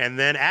 and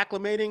then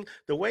acclimating,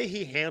 the way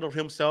he handled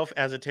himself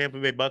as a Tampa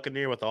Bay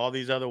Buccaneer with all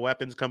these other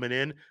weapons coming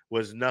in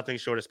was nothing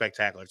short of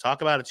spectacular.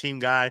 Talk about a team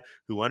guy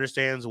who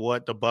understands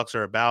what the Bucs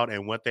are about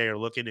and what they are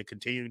looking to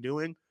continue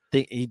doing.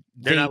 They're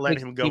not letting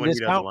him go when he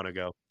doesn't want to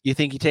go. You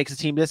think he takes a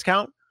team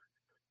discount?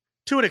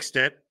 To an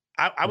extent.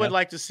 I would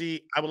like to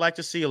see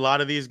a lot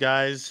of these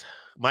guys.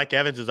 Mike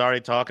Evans is already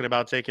talking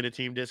about taking a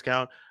team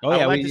discount. I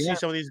would like to see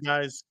some of these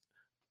guys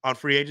on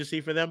free agency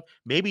for them.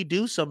 Maybe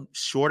do some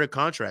shorter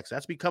contracts.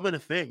 That's becoming a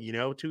thing,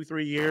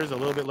 2-3 years, a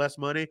little bit less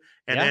money.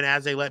 And then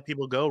as they let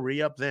people go,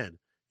 re-up then.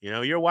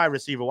 You're a wide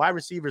receiver. Wide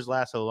receivers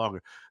last a little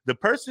longer.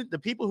 The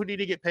people who need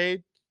to get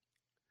paid,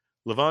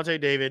 Levante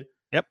David,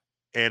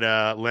 and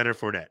Leonard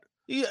Fournette.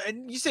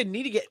 You said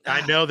need to get.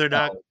 I know they're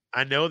not.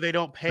 I know they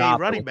don't pay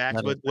running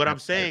backs, but what I'm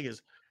saying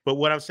is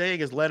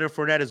Leonard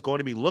Fournette is going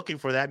to be looking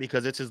for that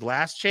because it's his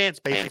last chance,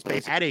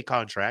 basically, at a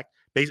contract,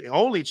 basically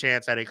only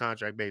chance at a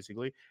contract,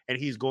 basically, and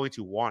he's going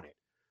to want it.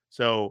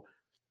 So,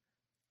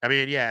 I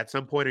mean, yeah, at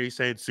some point, are you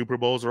saying Super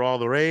Bowls are all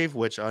the rave,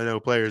 which I know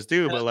players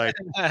do, but like,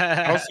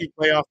 I don't see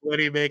playoff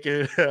Lenny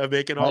making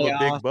all the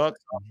big bucks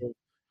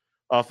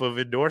off of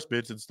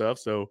endorsements and stuff.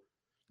 So.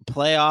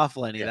 Playoff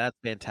Lenny, that's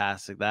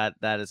fantastic.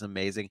 That is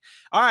amazing.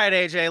 All right,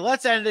 AJ,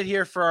 let's end it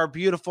here for our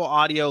beautiful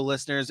audio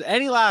listeners.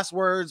 Any last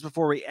words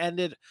before we end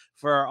it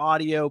for our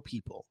audio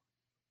people?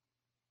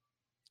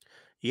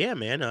 Yeah,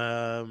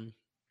 man.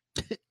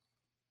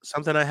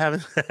 Something I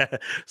haven't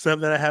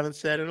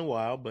said in a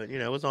while, but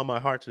it was on my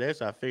heart today,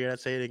 so I figured I'd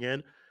say it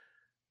again.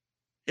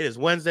 It is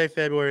Wednesday,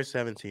 February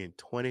 17th,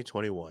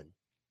 2021.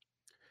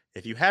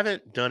 If you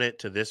haven't done it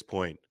to this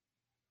point,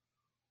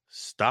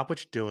 stop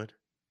what you're doing.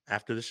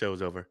 After the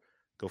show's over,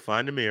 go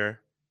find a mirror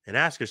and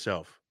ask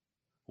yourself,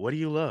 what do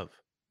you love?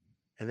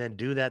 And then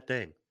do that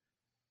thing.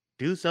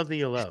 Do something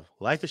you love.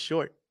 Life is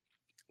short.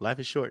 Life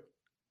is short.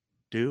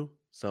 Do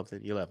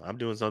something you love. I'm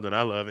doing something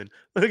I love, and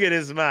look at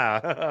his smile.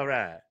 All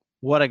right.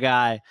 What a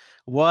guy.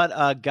 What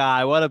a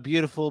guy. What a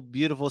beautiful,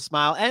 beautiful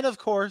smile. And of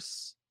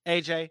course,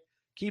 AJ,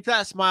 keep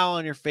that smile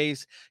on your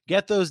face.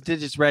 Get those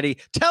digits ready.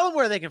 Tell them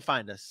where they can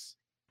find us.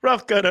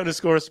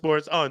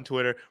 roughcut_sports on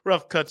Twitter,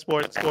 Rough Cut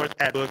Sports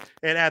at book,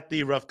 and at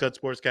the Rough Cut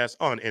Sportscast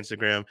on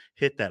Instagram.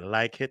 Hit that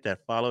like, hit that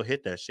follow,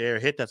 hit that share,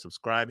 hit that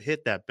subscribe,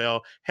 hit that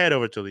bell. Head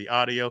over to the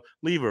audio,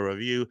 leave a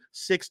review,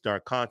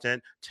 6-star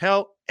content.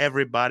 Tell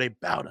everybody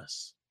about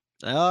us.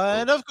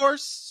 And of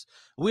course,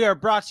 we are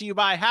brought to you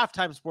by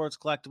Halftime Sports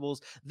Collectibles,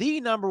 the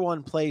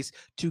 #1 place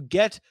to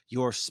get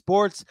your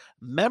sports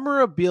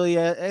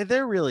memorabilia.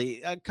 They're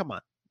really, come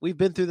on, we've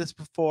been through this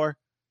before.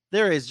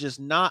 There is just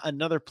not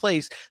another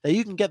place that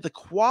you can get the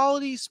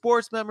quality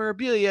sports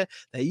memorabilia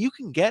that you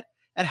can get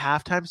at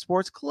Halftime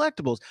Sports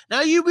Collectibles.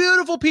 Now, you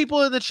beautiful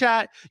people in the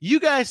chat, you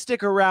guys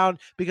stick around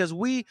because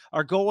we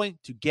are going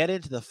to get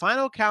into the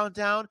final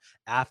countdown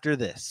after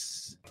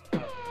this.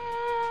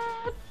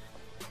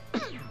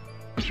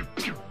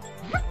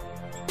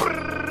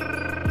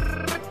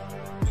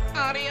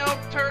 Audio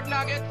turd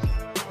nuggets.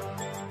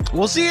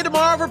 We'll see you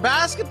tomorrow for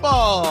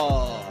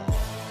basketball.